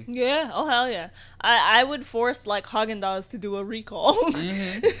licking. Yeah. Oh hell yeah. I would force like Haagen-Dazs to do a recall.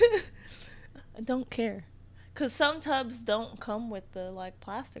 Mm-hmm. I don't care, cause some tubs don't come with the like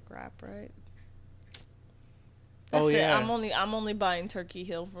plastic wrap, right? That's it. I'm only buying Turkey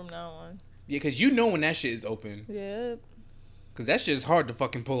Hill from now on. Yeah, cause you know when that shit is open. Yep. Cause that shit is hard to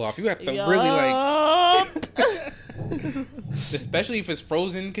fucking pull off. You have to really like, especially if it's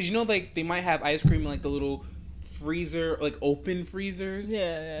frozen. Cause you know like they might have ice cream in like the little freezer, like open freezers.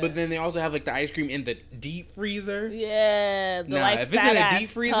 Yeah. But then they also have like the ice cream in the deep freezer. Yeah. The like if it's in a deep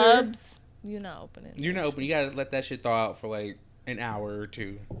freezer, tubs, you're not opening. You're not open. You gotta let that shit thaw out for like an hour or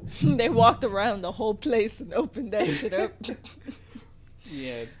two. They walked around the whole place and opened that shit up.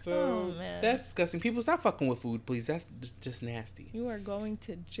 Yeah, so that's disgusting. People, stop fucking with food, please. That's just nasty. You are going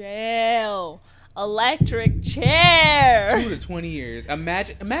to jail. Electric chair. 2 to 20 years.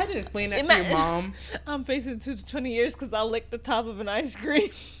 Imagine explaining that to your mom. I'm facing 2 to 20 years because I licked the top of an ice cream.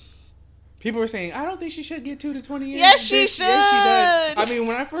 People were saying, I don't think she should get 2 to 20 years. Yes, she should. Yes, she does. I mean,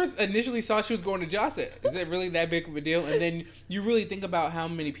 when I first initially saw she was going to jail, I said, is it really that big of a deal? And then you really think about how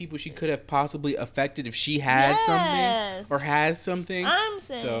many people she could have possibly affected if she had something or has something. I'm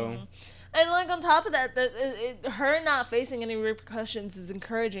saying. So. And like on top of that, her not facing any repercussions is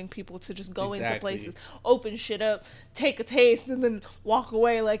encouraging people to just go into places, open shit up, take a taste, and then walk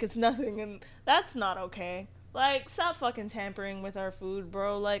away like it's nothing. And that's not okay. Like, stop fucking tampering with our food,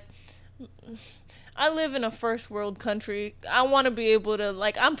 bro. Like, I live in a first world country. I want to be able to,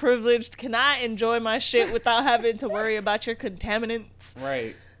 like, I'm privileged. Can I enjoy my shit without having to worry about your contaminants?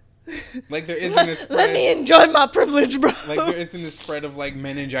 Right. Like there isn't a spread. Let me enjoy my privilege, bro. Like there isn't a spread of like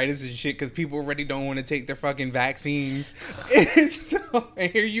meningitis and shit because people already don't want to take their fucking vaccines.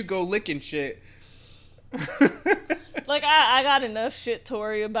 And here you go licking shit. Like I got enough shit to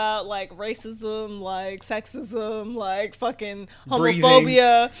worry about, like racism, like sexism, like fucking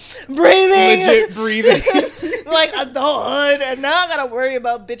homophobia, breathing, legit breathing, like adulthood, and now I gotta worry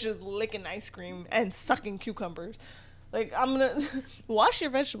about bitches licking ice cream and sucking cucumbers. Like, I'm gonna wash your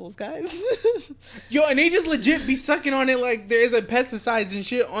vegetables, guys. Yo, and they just legit be sucking on it like there's a pesticides and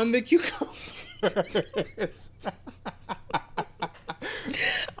shit on the cucumbers.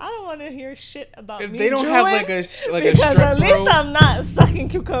 I don't want to hear shit about if me they don't have like a strep because at least throat, I'm not sucking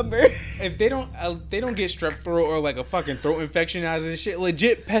cucumber. If they don't get strep throat or like a fucking throat infection out of this shit,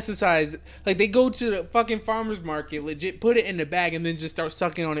 legit pesticides. Like they go to the fucking farmer's market, legit put it in the bag and then just start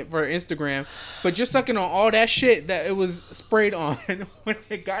sucking on it for Instagram. But you're sucking on all that shit that it was sprayed on when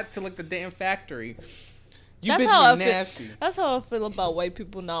it got to like the damn factory. You bitches are nasty. That's how I feel about white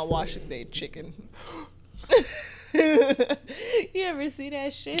people not washing their chicken. You ever see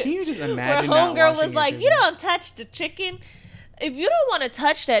that shit? Can you just imagine? Where homegirl was like, "You don't touch the chicken. If you don't want to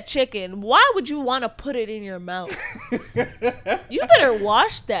touch that chicken, why would you want to put it in your mouth? You better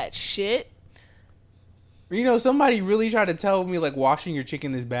wash that shit." You know, somebody really tried to tell me like washing your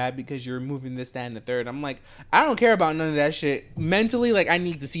chicken is bad because you're removing this, that, and the third. I'm like, I don't care about none of that shit. Mentally, like I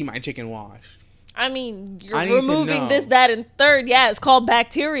need to see my chicken washed. I mean, you're removing this, that, and third. Yeah, it's called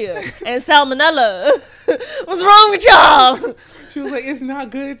bacteria and salmonella. What's wrong with y'all? She was like, it's not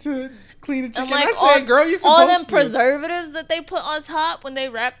good to clean a chicken. Like, I said, girl, you're supposed to. All them preservatives that they put on top when they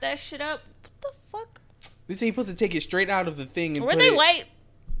wrap that shit up. What the fuck? They say you're supposed to take it straight out of the thing and Were they white?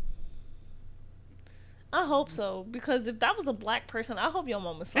 I hope so, because if that was a black person, I hope your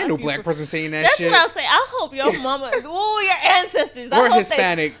mama slapped you. Ain't no black person saying that That's shit. That's what I'm saying. I hope your mama, your ancestors. We're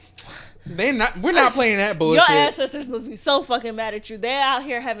Hispanic. We're not playing that bullshit. Your ancestors must be so fucking mad at you. They're out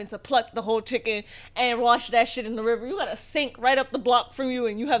here having to pluck the whole chicken and wash that shit in the river. You got a sink right up the block from you,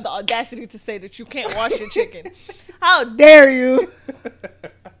 and you have the audacity to say that you can't wash your chicken. How dare you?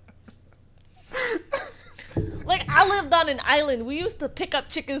 Like, I lived on an island. We used to pick up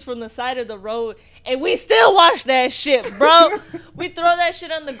chickens from the side of the road, and we still wash that shit, bro. We throw that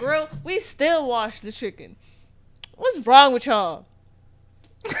shit on the grill. We still wash the chicken. What's wrong with y'all?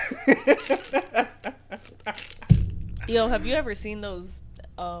 Yo, have you ever seen those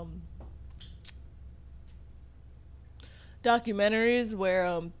documentaries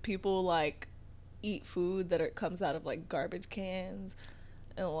where people like eat food that comes out of like garbage cans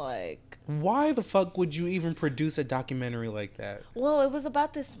and like... Why the fuck would you even produce a documentary like that? Well, it was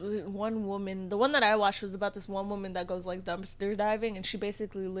about this one woman. The one that I watched was about this one woman that goes like dumpster diving, and she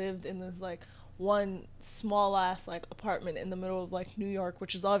basically lived in this like one small ass like apartment in the middle of like New York,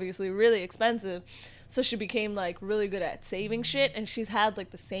 which is obviously really expensive. So she became like really good at saving shit, and she's had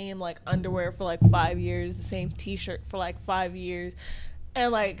like the same like underwear for like 5 years, the same t-shirt for like 5 years,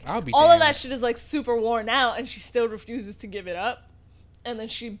 and like all of that shit is like super worn out, and she still refuses to give it up. And then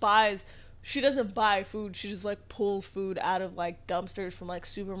she doesn't buy food, she just like pulls food out of like dumpsters from like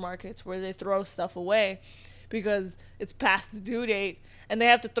supermarkets where they throw stuff away because it's past the due date, and they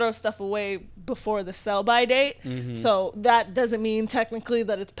have to throw stuff away before the sell by date. Mm-hmm. So that doesn't mean technically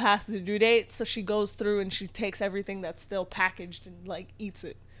that it's past the due date. So she goes through and she takes everything that's still packaged and like eats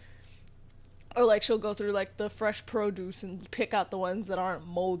it. Or like she'll go through like the fresh produce and pick out the ones that aren't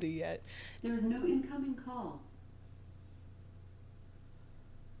moldy yet. There's no incoming call.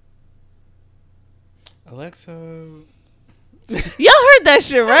 Alexa. Y'all heard that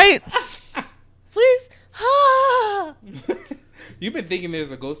shit, right? Please. You've been thinking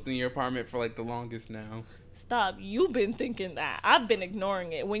there's a ghost in your apartment for like the longest now. Stop. You've been thinking that. I've been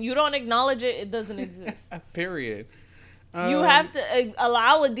ignoring it. When you don't acknowledge it, it doesn't exist. Period. You have to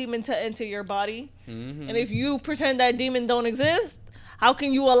allow a demon to enter your body. Mm-hmm. And if you pretend that demon don't exist, how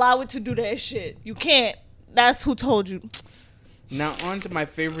can you allow it to do that shit? You can't. That's who told you. Now, on to my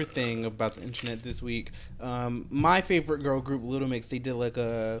favorite thing about the internet this week. My favorite girl group, Little Mix, they did like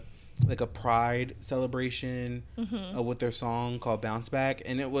a pride celebration with their song called Bounce Back.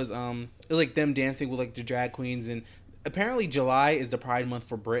 And it was like them dancing with like the drag queens. And apparently July is the Pride month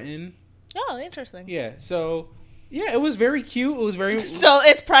for Britain. Oh, interesting. Yeah, so... Yeah, it was very cute. It was very... So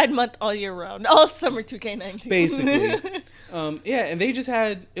it's Pride Month all year round. All summer 2K19. Basically. Yeah, and they just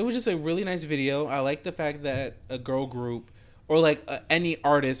had... It was just a really nice video. I like the fact that a girl group... Or like any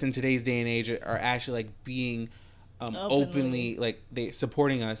artist in today's day and age are actually like being openly like they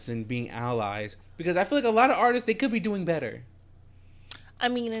supporting us and being allies, because I feel like a lot of artists, they could be doing better. I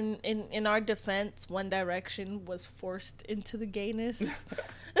mean, in our defense, One Direction was forced into the gayness.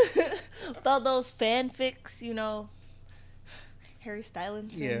 With all those fanfics, you know, Harry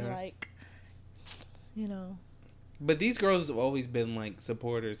Styles and like, you know. But these girls have always been like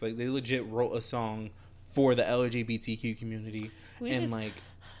supporters. Like they legit wrote a song for the LGBTQ community.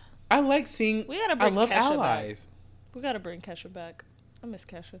 I like seeing... I love Kesha allies. Back. We gotta bring Kesha back. I miss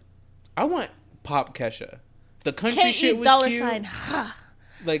Kesha. I want pop Kesha. The country shit was cute. Sign.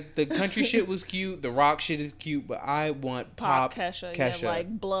 Like the country shit was cute. The rock shit is cute, but I want pop Kesha. Yeah,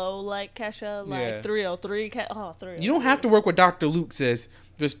 like blow like Kesha, like 303. 303. You don't have to work with Dr. Luke, sis.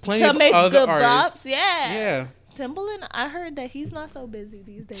 There's plenty of other artists. Bops. Yeah. Timbaland, I heard that he's not so busy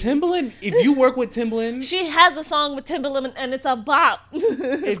these days. Timbaland, if you work with Timbaland... She has a song with Timbaland and it's a bop.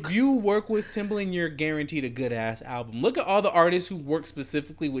 If you work with Timbaland, you're guaranteed a good-ass album. Look at all the artists who work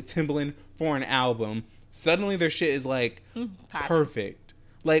specifically with Timbaland for an album. Suddenly their shit is like perfect.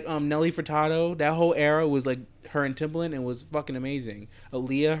 Like Nelly Furtado, that whole era was like her and Timbaland and was fucking amazing.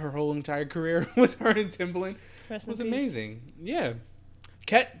 Aaliyah, her whole entire career was her and Timbaland. It was amazing. Yeah.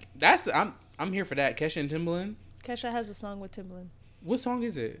 I'm here for that. Kesha and Timbaland. Kesha has a song with Timbaland. What song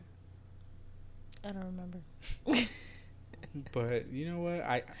is it? I don't remember. But you know what?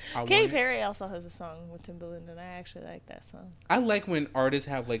 I Katy Perry also has a song with Timbaland, and I actually like that song. I like when artists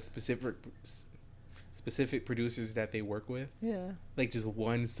have like specific producers that they work with. Yeah. Like just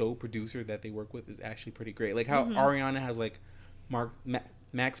one sole producer that they work with is actually pretty great. Like how Ariana has like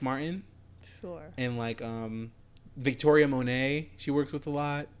Max Martin. Sure. And like Victoria Monet, she works with a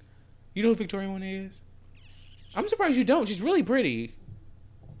lot. You know who Victoria Monet is? I'm surprised you don't. She's really pretty.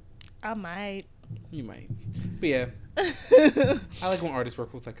 I might. You might. But yeah. I like when artists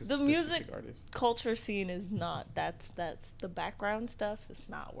work with like a the specific music artist. Culture scene is not. That's the background stuff. It's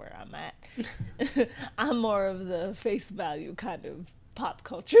not where I'm at. I'm more of the face value kind of pop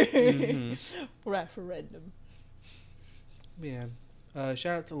culture. Referendum. Yeah.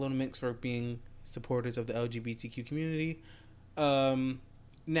 Shout out to Little Mix for being supporters of the LGBTQ community.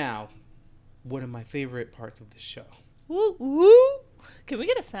 Now, one of my favorite parts of the show. Woo woo! Can we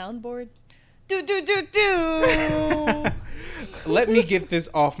get a soundboard? Do do do do. Let me get this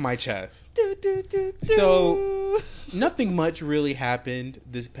off my chest. Do do do do. So, nothing much really happened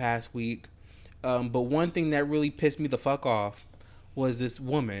this past week, but one thing that really pissed me the fuck off was this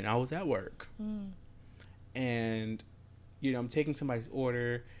woman. I was at work, and I'm taking somebody's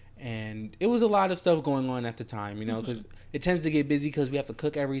order, and it was a lot of stuff going on at the time, because it tends to get busy because we have to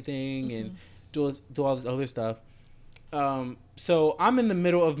cook everything and do all this other stuff. So I'm in the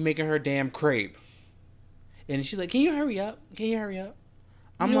middle of making her damn crepe, and she's like, "Can you hurry up? Can you hurry up?"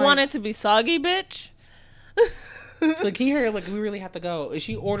 You want it to be soggy, bitch? She's like, "Can you hurry up? Like, we really have to go." And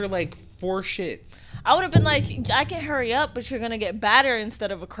she ordered like 4 shits. I would have been like, "I can hurry up, but you're gonna get batter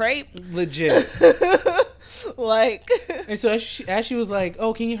instead of a crepe." Legit. Like. And so as she was like,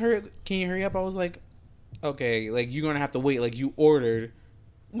 "Oh, can you hurry up?" I was like, "Okay, like you're gonna have to wait. Like you ordered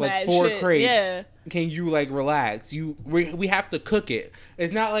like 4 crepes. Yeah. Can you like relax? We have to cook it.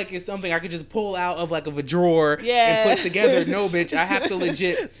 It's not like it's something I could just pull out of like a drawer and put together. No, bitch, I have to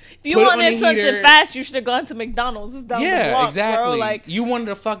legit. If you wanted something fast, you should have gone to McDonald's. It's down the block, exactly. Bro. Like you wanted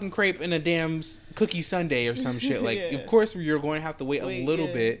a fucking crepe and a damn cookie sundae or some shit. Like of course you're going to have to wait a little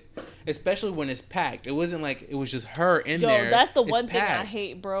bit, especially when it's packed. It wasn't like it was just her in there. That's the one thing I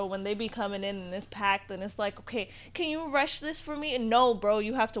hate, bro. When they be coming in and it's packed and it's like, okay, can you rush this for me? And no, bro,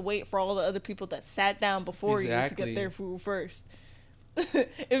 you have to wait for all the other people that sat down before you to get their food first.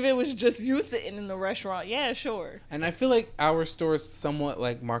 If it was just you sitting in the restaurant, yeah, sure. And I feel like our store is somewhat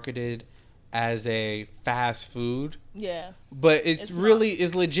like marketed as a fast food. Yeah. But it's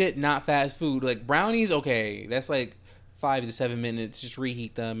legit not fast food. Like brownies, okay, that's like 5 to 7 minutes, just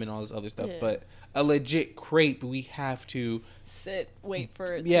reheat them and all this other stuff. Yeah. But a legit crepe, we have to wait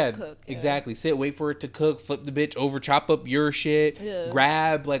for it to cook. Yeah, exactly. Sit, wait for it to cook, flip the bitch over, chop up your shit,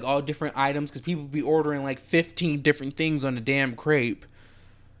 grab like all different items, because people be ordering like 15 different things on the damn crepe.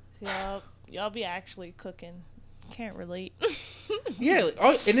 Y'all be actually cooking. Can't relate. Yeah,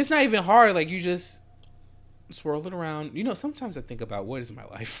 and it's not even hard. Like you just swirl it around. Sometimes I think about what is my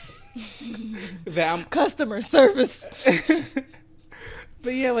life. That I'm customer service.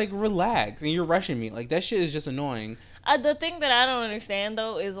 But yeah, like relax, and you're rushing me. Like that shit is just annoying. The thing that I don't understand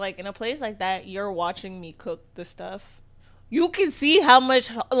though is like in a place like that, you're watching me cook the stuff. You can see how much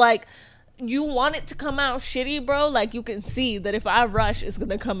like you want it to come out shitty, bro. Like you can see that if I rush, it's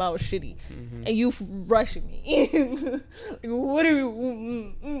gonna come out shitty, and you rushing me. Like, what are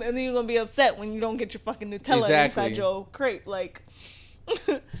you? And then you're gonna be upset when you don't get your fucking Nutella inside your crepe. Like,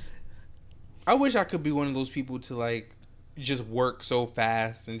 I wish I could be one of those people to like just work so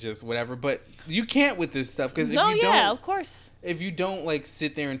fast and just whatever, but you can't with this stuff because of course, if you don't like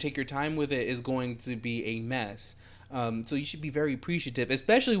sit there and take your time with it, it's going to be a mess. So you should be very appreciative,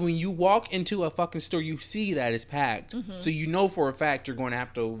 especially when you walk into a fucking store, you see that it's packed. So for a fact you're going to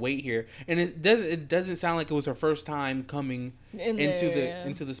have to wait here, and it doesn't sound like it was her first time coming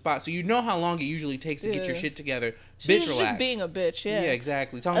into the spot. So you know how long it usually takes to get your shit together. She's relax. Just being a bitch. Yeah,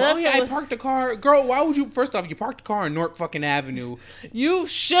 exactly. Talking about, I parked the car, girl. Why would you? First off, you parked the car on North fucking Avenue. You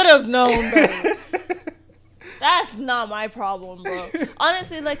should have known, babe. That's not my problem, bro.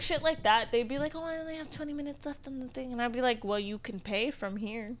 Honestly, like shit like that, they'd be like, "Oh, I only have 20 minutes left on the thing," and I'd be like, "Well, you can pay from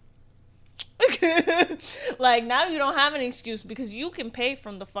here." Like now you don't have an excuse because you can pay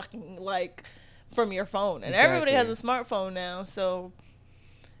from the fucking from your phone, and everybody has a smartphone now. So,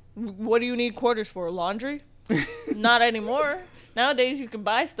 what do you need quarters for? Laundry? Not anymore. Nowadays, you can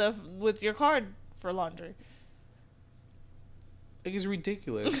buy stuff with your card for laundry. It's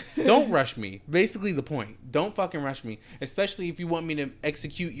ridiculous. Don't rush me. Basically the point. Don't fucking rush me. Especially if you want me to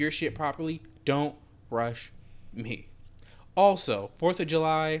execute your shit properly. Don't rush me. Also, 4th of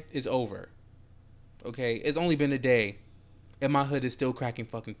July is over. Okay? It's only been a day. And my hood is still cracking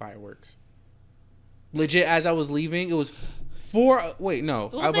fucking fireworks. Legit, as I was leaving, it was 4... Wait,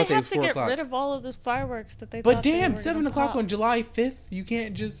 no. Well, I was about to say it was 4 o'clock. They have to get rid of all of the fireworks that they But damn, 7 o'clock on July 5th? You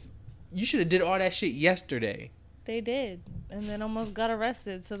can't just... You should have did all that shit yesterday. They did, and then almost got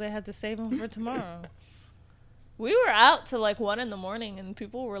arrested, so they had to save them for tomorrow. We were out till 1 a.m, and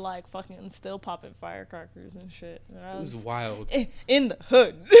people were fucking still popping firecrackers and shit. And it was wild. In the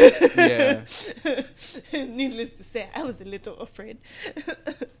hood. Yeah. Needless to say, I was a little afraid.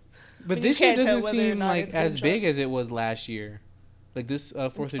 But this year doesn't seem as big as it was last year. Like this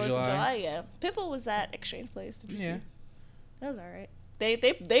 4th of July. 4th of July, yeah. Pitbull was at Exchange Place. Did you see? That was all right.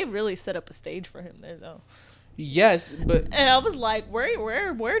 They really set up a stage for him there, though. Yes, but and I was like,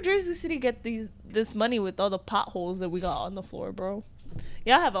 where Jersey City get this money with all the potholes that we got on the floor, bro?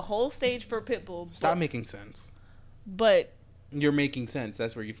 Y'all have a whole stage for Pitbull. Stop making sense. But you're making sense.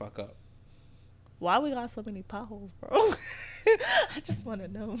 That's where you fuck up. Why we got so many potholes, bro? I just want to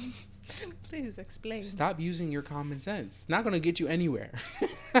know. Please explain. Stop using your common sense. It's not gonna get you anywhere.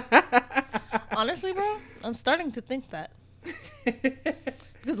 Honestly, bro, I'm starting to think that.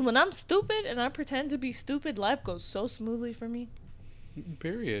 Because when I'm stupid and I pretend to be stupid, life goes so smoothly for me.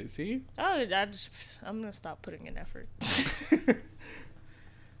 Period. See? I'm gonna stop putting in effort.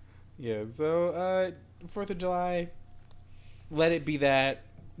 Yeah. So 4th of July. Let it be that.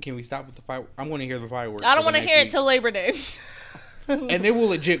 Can we stop with the fireworks? I'm going to hear the fireworks. I don't want to hear it till Labor Day. And they will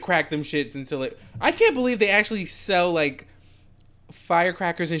legit crack them shits until it. I can't believe they actually sell like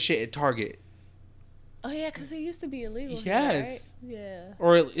firecrackers and shit at Target. Oh yeah, because they used to be illegal. Yes. Here, right? Yeah.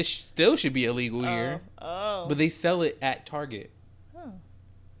 Or it still should be illegal here. Oh. But they sell it at Target. Oh.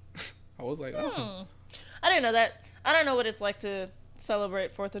 I was like, oh. I didn't know that. I don't know what it's like to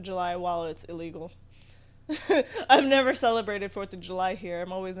celebrate 4th of July while it's illegal. I've never celebrated 4th of July here.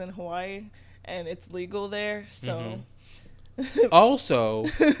 I'm always in Hawaii, and it's legal there. So. Also,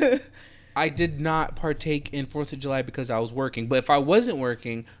 I did not partake in 4th of July because I was working. But if I wasn't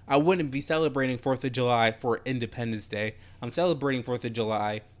working, I wouldn't be celebrating 4th of July for Independence Day. I'm celebrating 4th of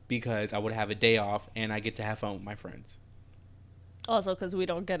July because I would have a day off and I get to have fun with my friends. Also, because we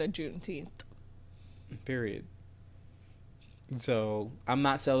don't get a Juneteenth. Period. So I'm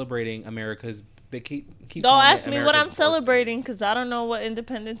not celebrating America's. They keep don't ask me what I'm celebrating because I don't know what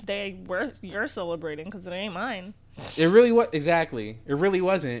Independence Day you're celebrating because it ain't mine. It really was exactly. It really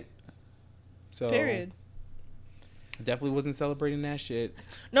wasn't. So period. I definitely wasn't celebrating that shit.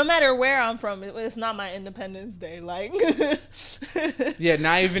 No matter where I'm from, it's not my Independence Day. Like, yeah,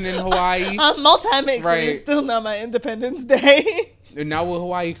 not even in Hawaii. I'm multi-mixed, right. It's still not my Independence Day. And now with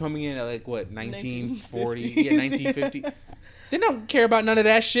Hawaii coming in at like what 1940? Yeah, 1950. They don't care about none of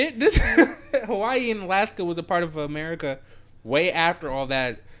that shit. This Hawaii and Alaska was a part of America way after all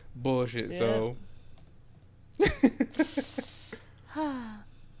that bullshit. Yeah. So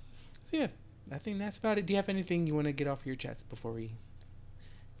yeah, I think that's about it. Do you have anything you want to get off your chest before we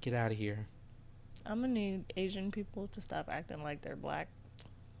get out of here? I'm gonna need Asian people to stop acting like they're black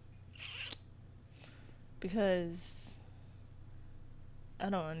because I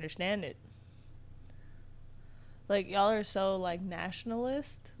don't understand it. Like, y'all are so, like,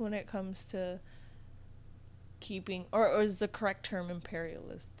 nationalist when it comes to keeping... Or is the correct term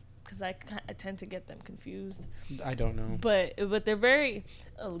imperialist? Because I tend to get them confused. I don't know. But they're very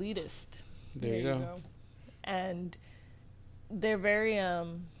elitist. There you go. And they're very,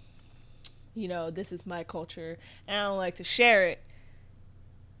 this is my culture, and I don't like to share it.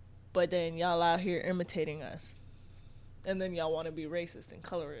 But then y'all out here imitating us. And then y'all want to be racist and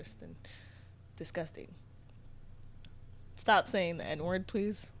colorist and disgusting. Stop saying the N-word,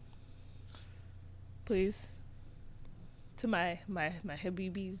 please. Please. To my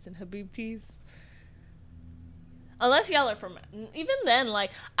habibis and habibtis. Unless y'all are from... Even then, like,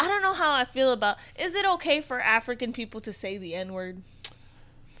 I don't know how I feel about... Is it okay for African people to say the N-word?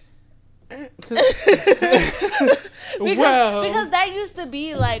 Because that used to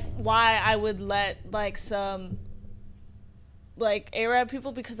be, like, why I would let, like, some... like Arab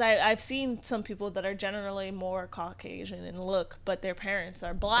people, because I've seen some people that are generally more Caucasian in look, but their parents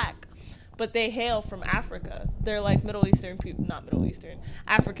are black, but they hail from Africa. They're like Middle Eastern people, not Middle Eastern,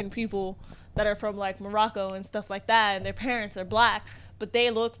 African people that are from like Morocco and stuff like that, and their parents are black, but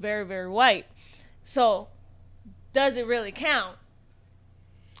they look very, very white. So does it really count?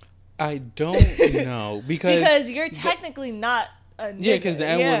 I don't know because you're technically not. Yeah, because the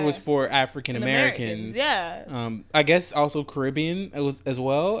N-word was for African Americans. Yeah. I guess also Caribbean as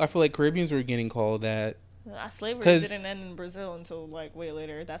well. I feel like Caribbeans were getting called that. Slavery didn't end in Brazil until like way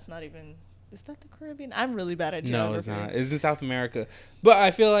later. That's not even. Is that the Caribbean? I'm really bad at geography. No, it's not. It's in South America. But I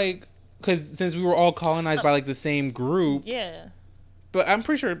feel like since we were all colonized by like the same group. Yeah. But I'm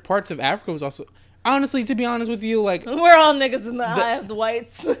pretty sure parts of Africa was also. Honestly, to be honest with you, like... We're all niggas in the eye of the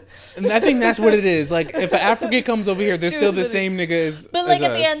whites. And I think that's what it is. Like, if an African comes over here, they're still the same nigga as But, like, as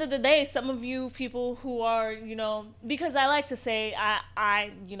at the end of the day, some of you people who are, because I like to say, I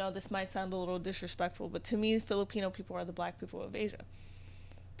this might sound a little disrespectful, but to me, Filipino people are the black people of Asia.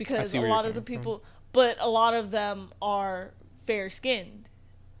 Because a lot of the people... But a lot of them are fair-skinned.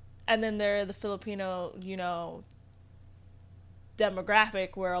 And then they're the Filipino,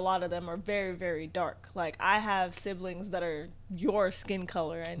 demographic where a lot of them are very, very dark. Like, I have siblings that are your skin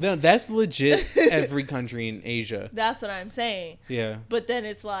color, and no, that's legit. Every country in Asia. That's what I'm saying. Yeah. But then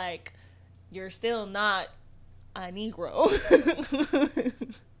it's like, you're still not a Negro.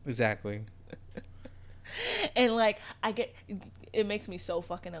 Exactly. And like, it makes me so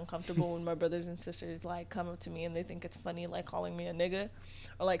fucking uncomfortable when my brothers and sisters like come up to me and they think it's funny, like calling me a nigga,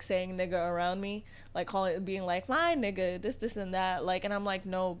 or like saying nigga around me, like being like my nigga, this and that, like, and I'm like,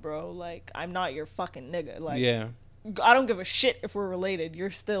 no, bro, like, I'm not your fucking nigga. Like, yeah, I don't give a shit if we're related. You're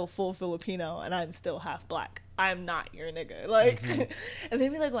still full Filipino and I'm still half black. I'm not your nigga. Like, and they'd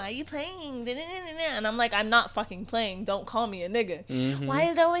be like, why are you playing? And I'm like, I'm not fucking playing. Don't call me a nigga. Why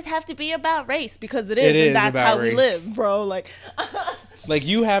does it always have to be about race? Because it is, and that's how we live, bro. Like, like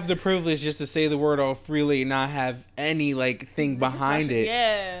you have the privilege just to say the word all freely and not have any like thing behind it.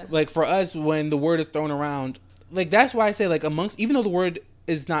 Yeah. Like for us, when the word is thrown around, like that's why I say like amongst, even though the word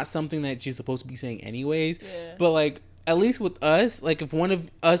is not something that you're supposed to be saying anyways, but like at least with us, like if one of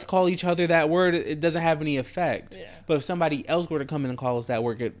us call each other that word, it doesn't have any effect. Yeah. But if somebody else were to come in and call us that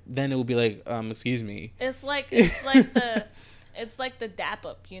word, then it would be like, excuse me. It's like the dap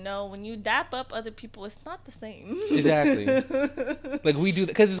up, you know? When you dap up other people, it's not the same. Exactly. Like we do that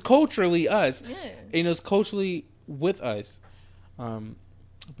because it's culturally us. Yeah. You know, it's culturally with us.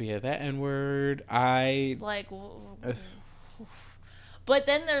 But yeah, that N word, But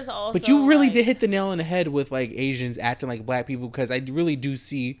then there's also. But you really did hit the nail on the head with like Asians acting like black people, because I really do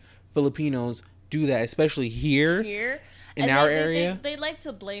see Filipinos do that, especially here in our area. They like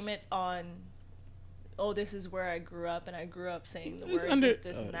to blame it on, oh, this is where I grew up, and I grew up saying the word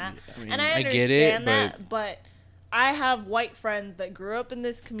this and that. I mean, and I understand that, but I have white friends that grew up in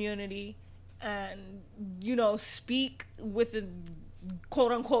this community and, you know, speak with a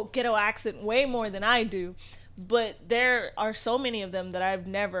quote unquote ghetto accent way more than I do. But there are so many of them that I've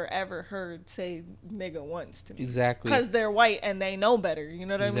never, ever heard say nigga once to me. Exactly. Because they're white and they know better. You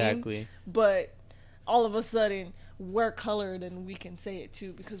know what I mean? Exactly. But all of a sudden, we're colored and we can say it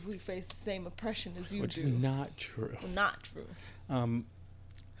too because we face the same oppression as you do. Which is not true. Not true.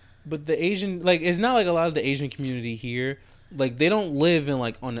 But the Asian, like, it's not like a lot of the Asian community here, like, they don't live in,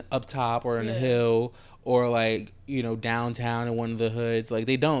 like, on the up top or in a hill or, like, you know, downtown in one of the hoods. Like,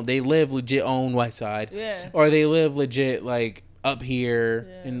 they don't. They live legit on West Side. Yeah. Or they live legit, like, up here.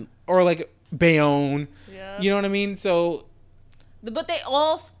 Yeah. Or, like, Bayonne. Yeah. You know what I mean? So. But they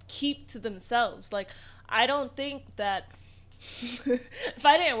all keep to themselves. Like, I don't think that if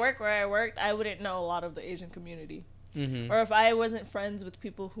I didn't work where I worked, I wouldn't know a lot of the Asian community. Mm-hmm. Or if I wasn't friends with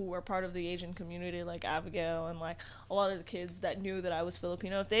people who were part of the Asian community, like Abigail and like a lot of the kids that knew that I was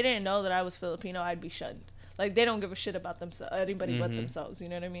Filipino, if they didn't know that I was Filipino, I'd be shunned. Like, they don't give a shit about themselves, anybody but themselves. You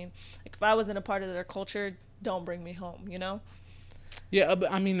know what I mean? Like, if I wasn't a part of their culture, don't bring me home. You know? Yeah,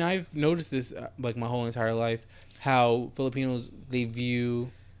 but I mean, I've noticed this like my whole entire life, how Filipinos, they view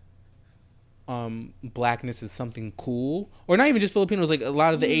blackness is something cool, or not even just Filipinos, like a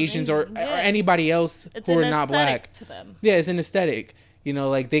lot of the Asians or anybody else who are not black to them. Yeah, it's an aesthetic, you know,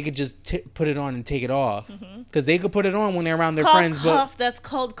 like they could just put it on and take it off because they could put it on when they're around their friends, but that's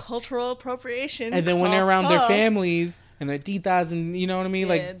called cultural appropriation. And then when they're around their families and their titas and, you know what I mean,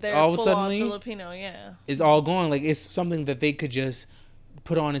 like all of a sudden Filipino, it's all gone. Like, it's something that they could just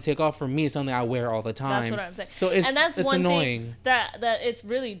put on and take off. For me, it's something I wear all the time. That's what I'm saying. So it's one annoying thing that it's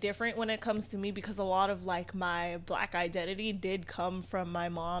really different when it comes to me, because a lot of like my black identity did come from my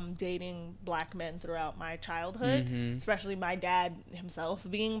mom dating black men throughout my childhood, especially my dad himself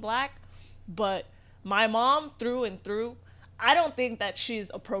being black. But my mom, through and through, I don't think that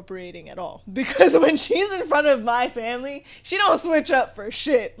she's appropriating at all, because when she's in front of my family, she don't switch up for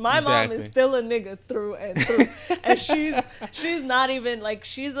shit. My mom is still a nigga through and through, and she's not even like,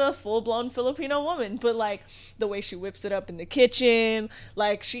 she's a full blown Filipino woman, but like the way she whips it up in the kitchen,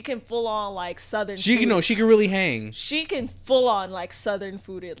 like she can full on like Southern. She can really hang. She can full on like Southern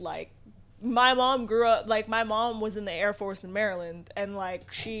fooded. Like, my mom grew up, like my mom was in the Air Force in Maryland, and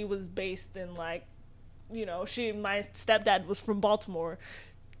like she was based in like, you know, my stepdad was from Baltimore.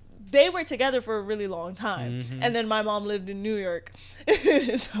 They were together for a really long time. And then my mom lived in New York.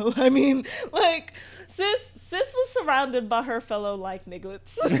 So, I mean, like, sis was surrounded by her fellow, like,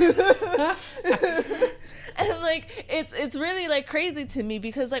 nigglets. And, like, it's really, like, crazy to me,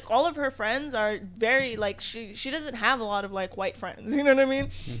 because, like, all of her friends are very, like, she doesn't have a lot of, like, white friends. You know what I mean?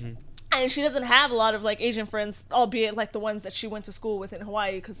 And she doesn't have a lot of, like, Asian friends, albeit, like, the ones that she went to school with in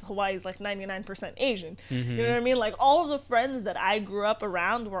Hawaii, because Hawaii is, like, 99% Asian. You know what I mean? Like, all of the friends that I grew up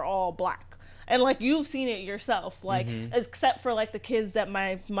around were all black. And, like, you've seen it yourself. Like, except for, like, the kids that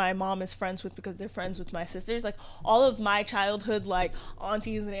my mom is friends with because they're friends with my sisters. Like, all of my childhood, like,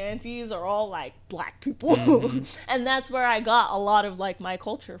 aunties and aunties are all, like, black people. And that's where I got a lot of, like, my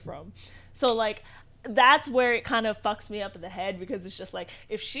culture from. So, like, that's where it kind of fucks me up in the head, because it's just, like,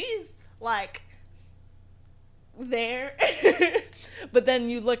 if she's like there but then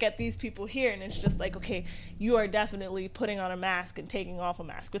you look at these people here and it's just like, okay, you are definitely putting on a mask and taking off a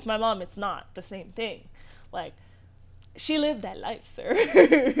mask. With my mom, it's not the same thing. Like, she lived that life, sir.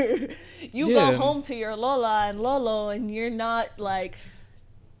 You go home to your Lola and Lolo and you're not like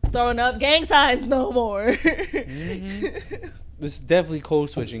throwing up gang signs no more. This is definitely code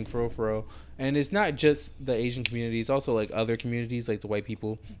switching for real. And it's not just the Asian community. It's also like other communities, like the white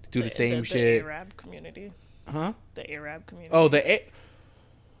people do the same shit. The Arab community. Huh? The Arab community. Oh,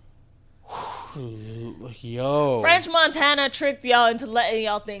 yo. French Montana tricked y'all into letting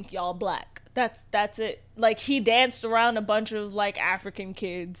y'all think y'all black. That's it. Like, he danced around a bunch of like African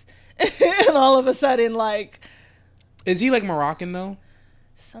kids, and all of a sudden, like, is he like Moroccan though?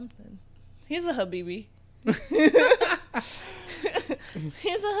 Something. He's a Habibi. He's a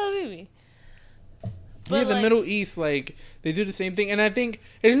Habibi. But the Middle East, like, they do the same thing, and I think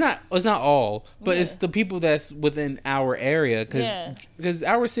it's not all, but it's the people that's within our area, because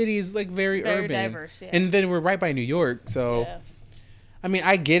our city is like very urban, diverse, and then we're right by New York, so I mean,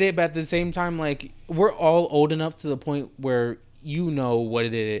 I get it, but at the same time, like, we're all old enough to the point where you know what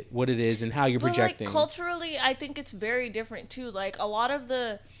it is and how you're projecting. Like, culturally, I think it's very different too. Like, a lot of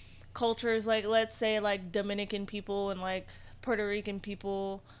the cultures, like, let's say like Dominican people and like Puerto Rican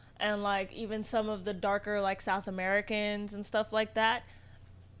people, and like even some of the darker like South Americans and stuff like that,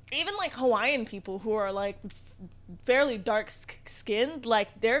 even like Hawaiian people who are like fairly dark skinned,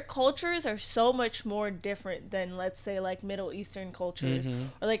 like their cultures are so much more different than, let's say, like Middle Eastern cultures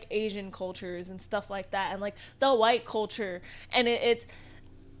or like Asian cultures and stuff like that, and like the white culture. And it's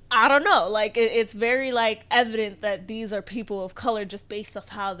I don't know, like it's very like evident that these are people of color just based off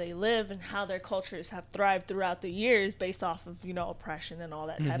how they live and how their cultures have thrived throughout the years based off of, you know, oppression and all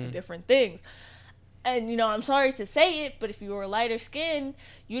that type of different things. And, you know, I'm sorry to say it, but if you were lighter skinned,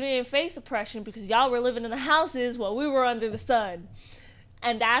 you didn't face oppression because y'all were living in the houses while we were under the sun.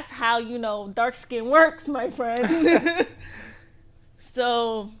 And that's how, you know, dark skin works, my friend.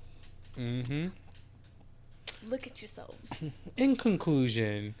 So, look at yourselves. In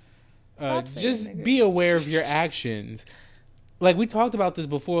conclusion, just be aware of your actions. Like, we talked about this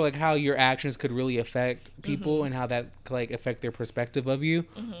before, like how your actions could really affect people and how that could, like, affect their perspective of you.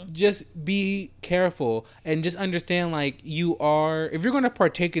 Just be careful and just understand, like, if you're going to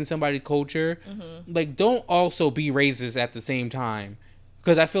partake in somebody's culture, like, don't also be racist at the same time.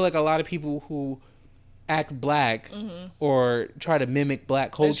 Because I feel like a lot of people who act black or try to mimic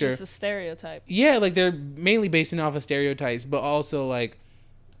black culture, it's just a stereotype. Yeah, like, they're mainly basing off of stereotypes, but also, like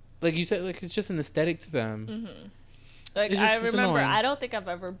you said, like, it's just an aesthetic to them. Like, I remember, I don't think I've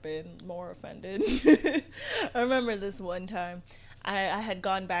ever been more offended. I remember this one time, I had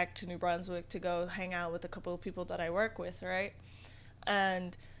gone back to New Brunswick to go hang out with a couple of people that I work with, right?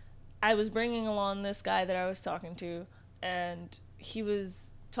 And I was bringing along this guy that I was talking to, and he was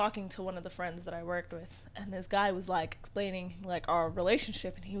talking to one of the friends that I worked with, and this guy was like explaining like our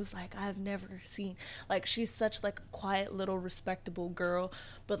relationship, and he was like, I've never seen, like, she's such like a quiet little respectable girl,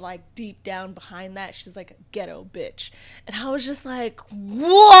 but like deep down behind that she's like a ghetto bitch. And I was just like,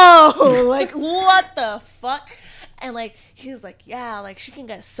 whoa, like, what the fuck? And like, he was like, yeah, like, she can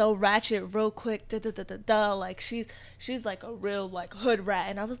get so ratchet real quick, like she's like a real like hood rat.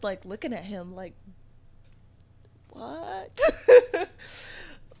 And I was like looking at him like, what?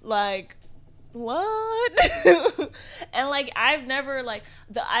 Like, what? And like, I've never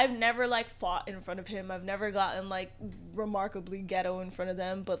fought in front of him. I've never gotten like remarkably ghetto in front of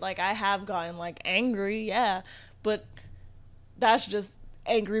them, but like I have gotten like angry, yeah, but that's just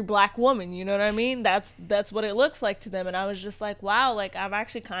angry black woman, you know what I mean? That's what it looks like to them. And I was just like, wow, like, I'm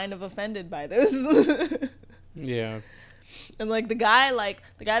actually kind of offended by this. Yeah. And like the guy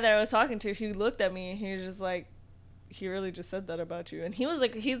that I was talking to, he looked at me and he was just like, he really just said that about you. And he was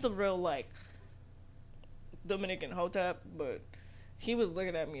like, he's a real like Dominican hotep, but he was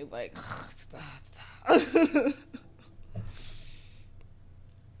looking at me like,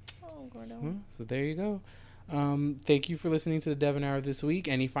 so there you go. Thank you for listening to the Devin Hour this week.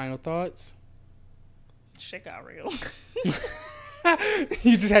 Any final thoughts? Shit got real.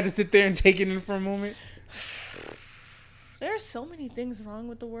 You just had to sit there and take it in for a moment. There are so many things wrong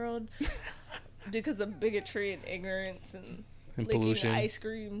with the world because of bigotry and ignorance and pollution, ice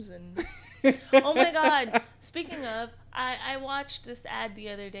creams and oh my god, speaking of, I watched this ad the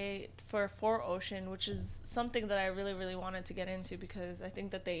other day for Ocean, which is something that I really, really wanted to get into because I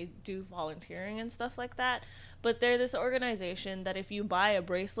think that they do volunteering and stuff like that. But they're this organization that if you buy a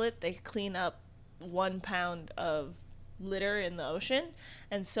bracelet, they clean up 1 pound of litter in the ocean,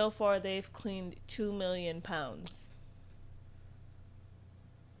 and so far they've cleaned 2 million pounds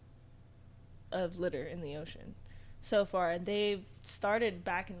of litter in the ocean so far, and they started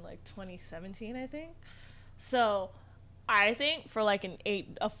back in like 2017, I think. So I think for like a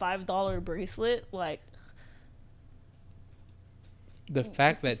 $5 bracelet, like, the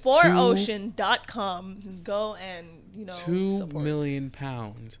fact that forocean.com, go and, you know, 2 million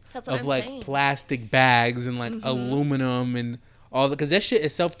pounds of I'm like saying. Plastic bags and like aluminum and all because that shit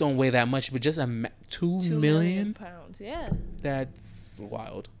itself don't weigh that much, but just 2 million pounds. Yeah, that's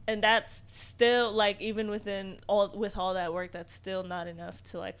wild. And that's still like, even with all that work, that's still not enough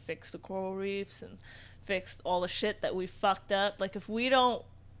to like fix the coral reefs and fix all the shit that we fucked up. Like, if we don't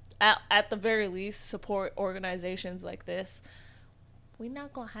at the very least support organizations like this, we're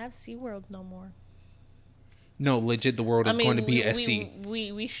not gonna have SeaWorld no more. No, legit, the world is going to be sea.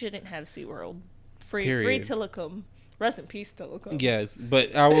 We shouldn't have SeaWorld. Free Tillicum. Rest in peace, Tillicum. Yes,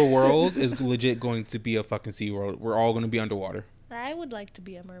 but our world is legit going to be a fucking SeaWorld. We're all going to be underwater. I would like to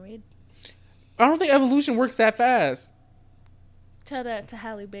be a mermaid. I don't think evolution works that fast. Tell that to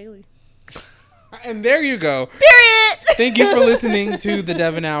Halle Bailey. And there you go. Period. Thank you for listening to the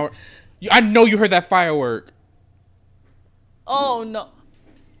Devin Hour. I know you heard that firework. Oh, no.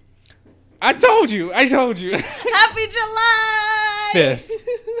 I told you. Happy July 5th.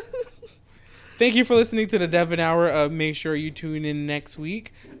 Thank you for listening to the Devin Hour. Make sure you tune in next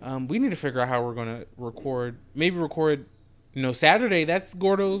week. We need to figure out how we're going to record. Maybe record, Saturday. That's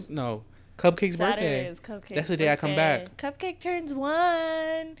Gordo's. No. Cupcake's Saturday birthday. Is Cupcake's That's the day birthday. I come back. Cupcake turns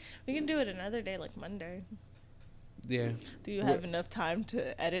 1. We can do it another day, like Monday. Yeah. Do you have enough time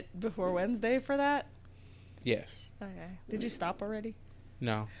to edit before Wednesday for that? Yes. Okay. Did you stop already?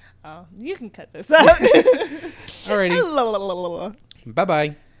 No. Oh, you can cut this out. Alrighty.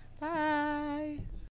 Bye-bye.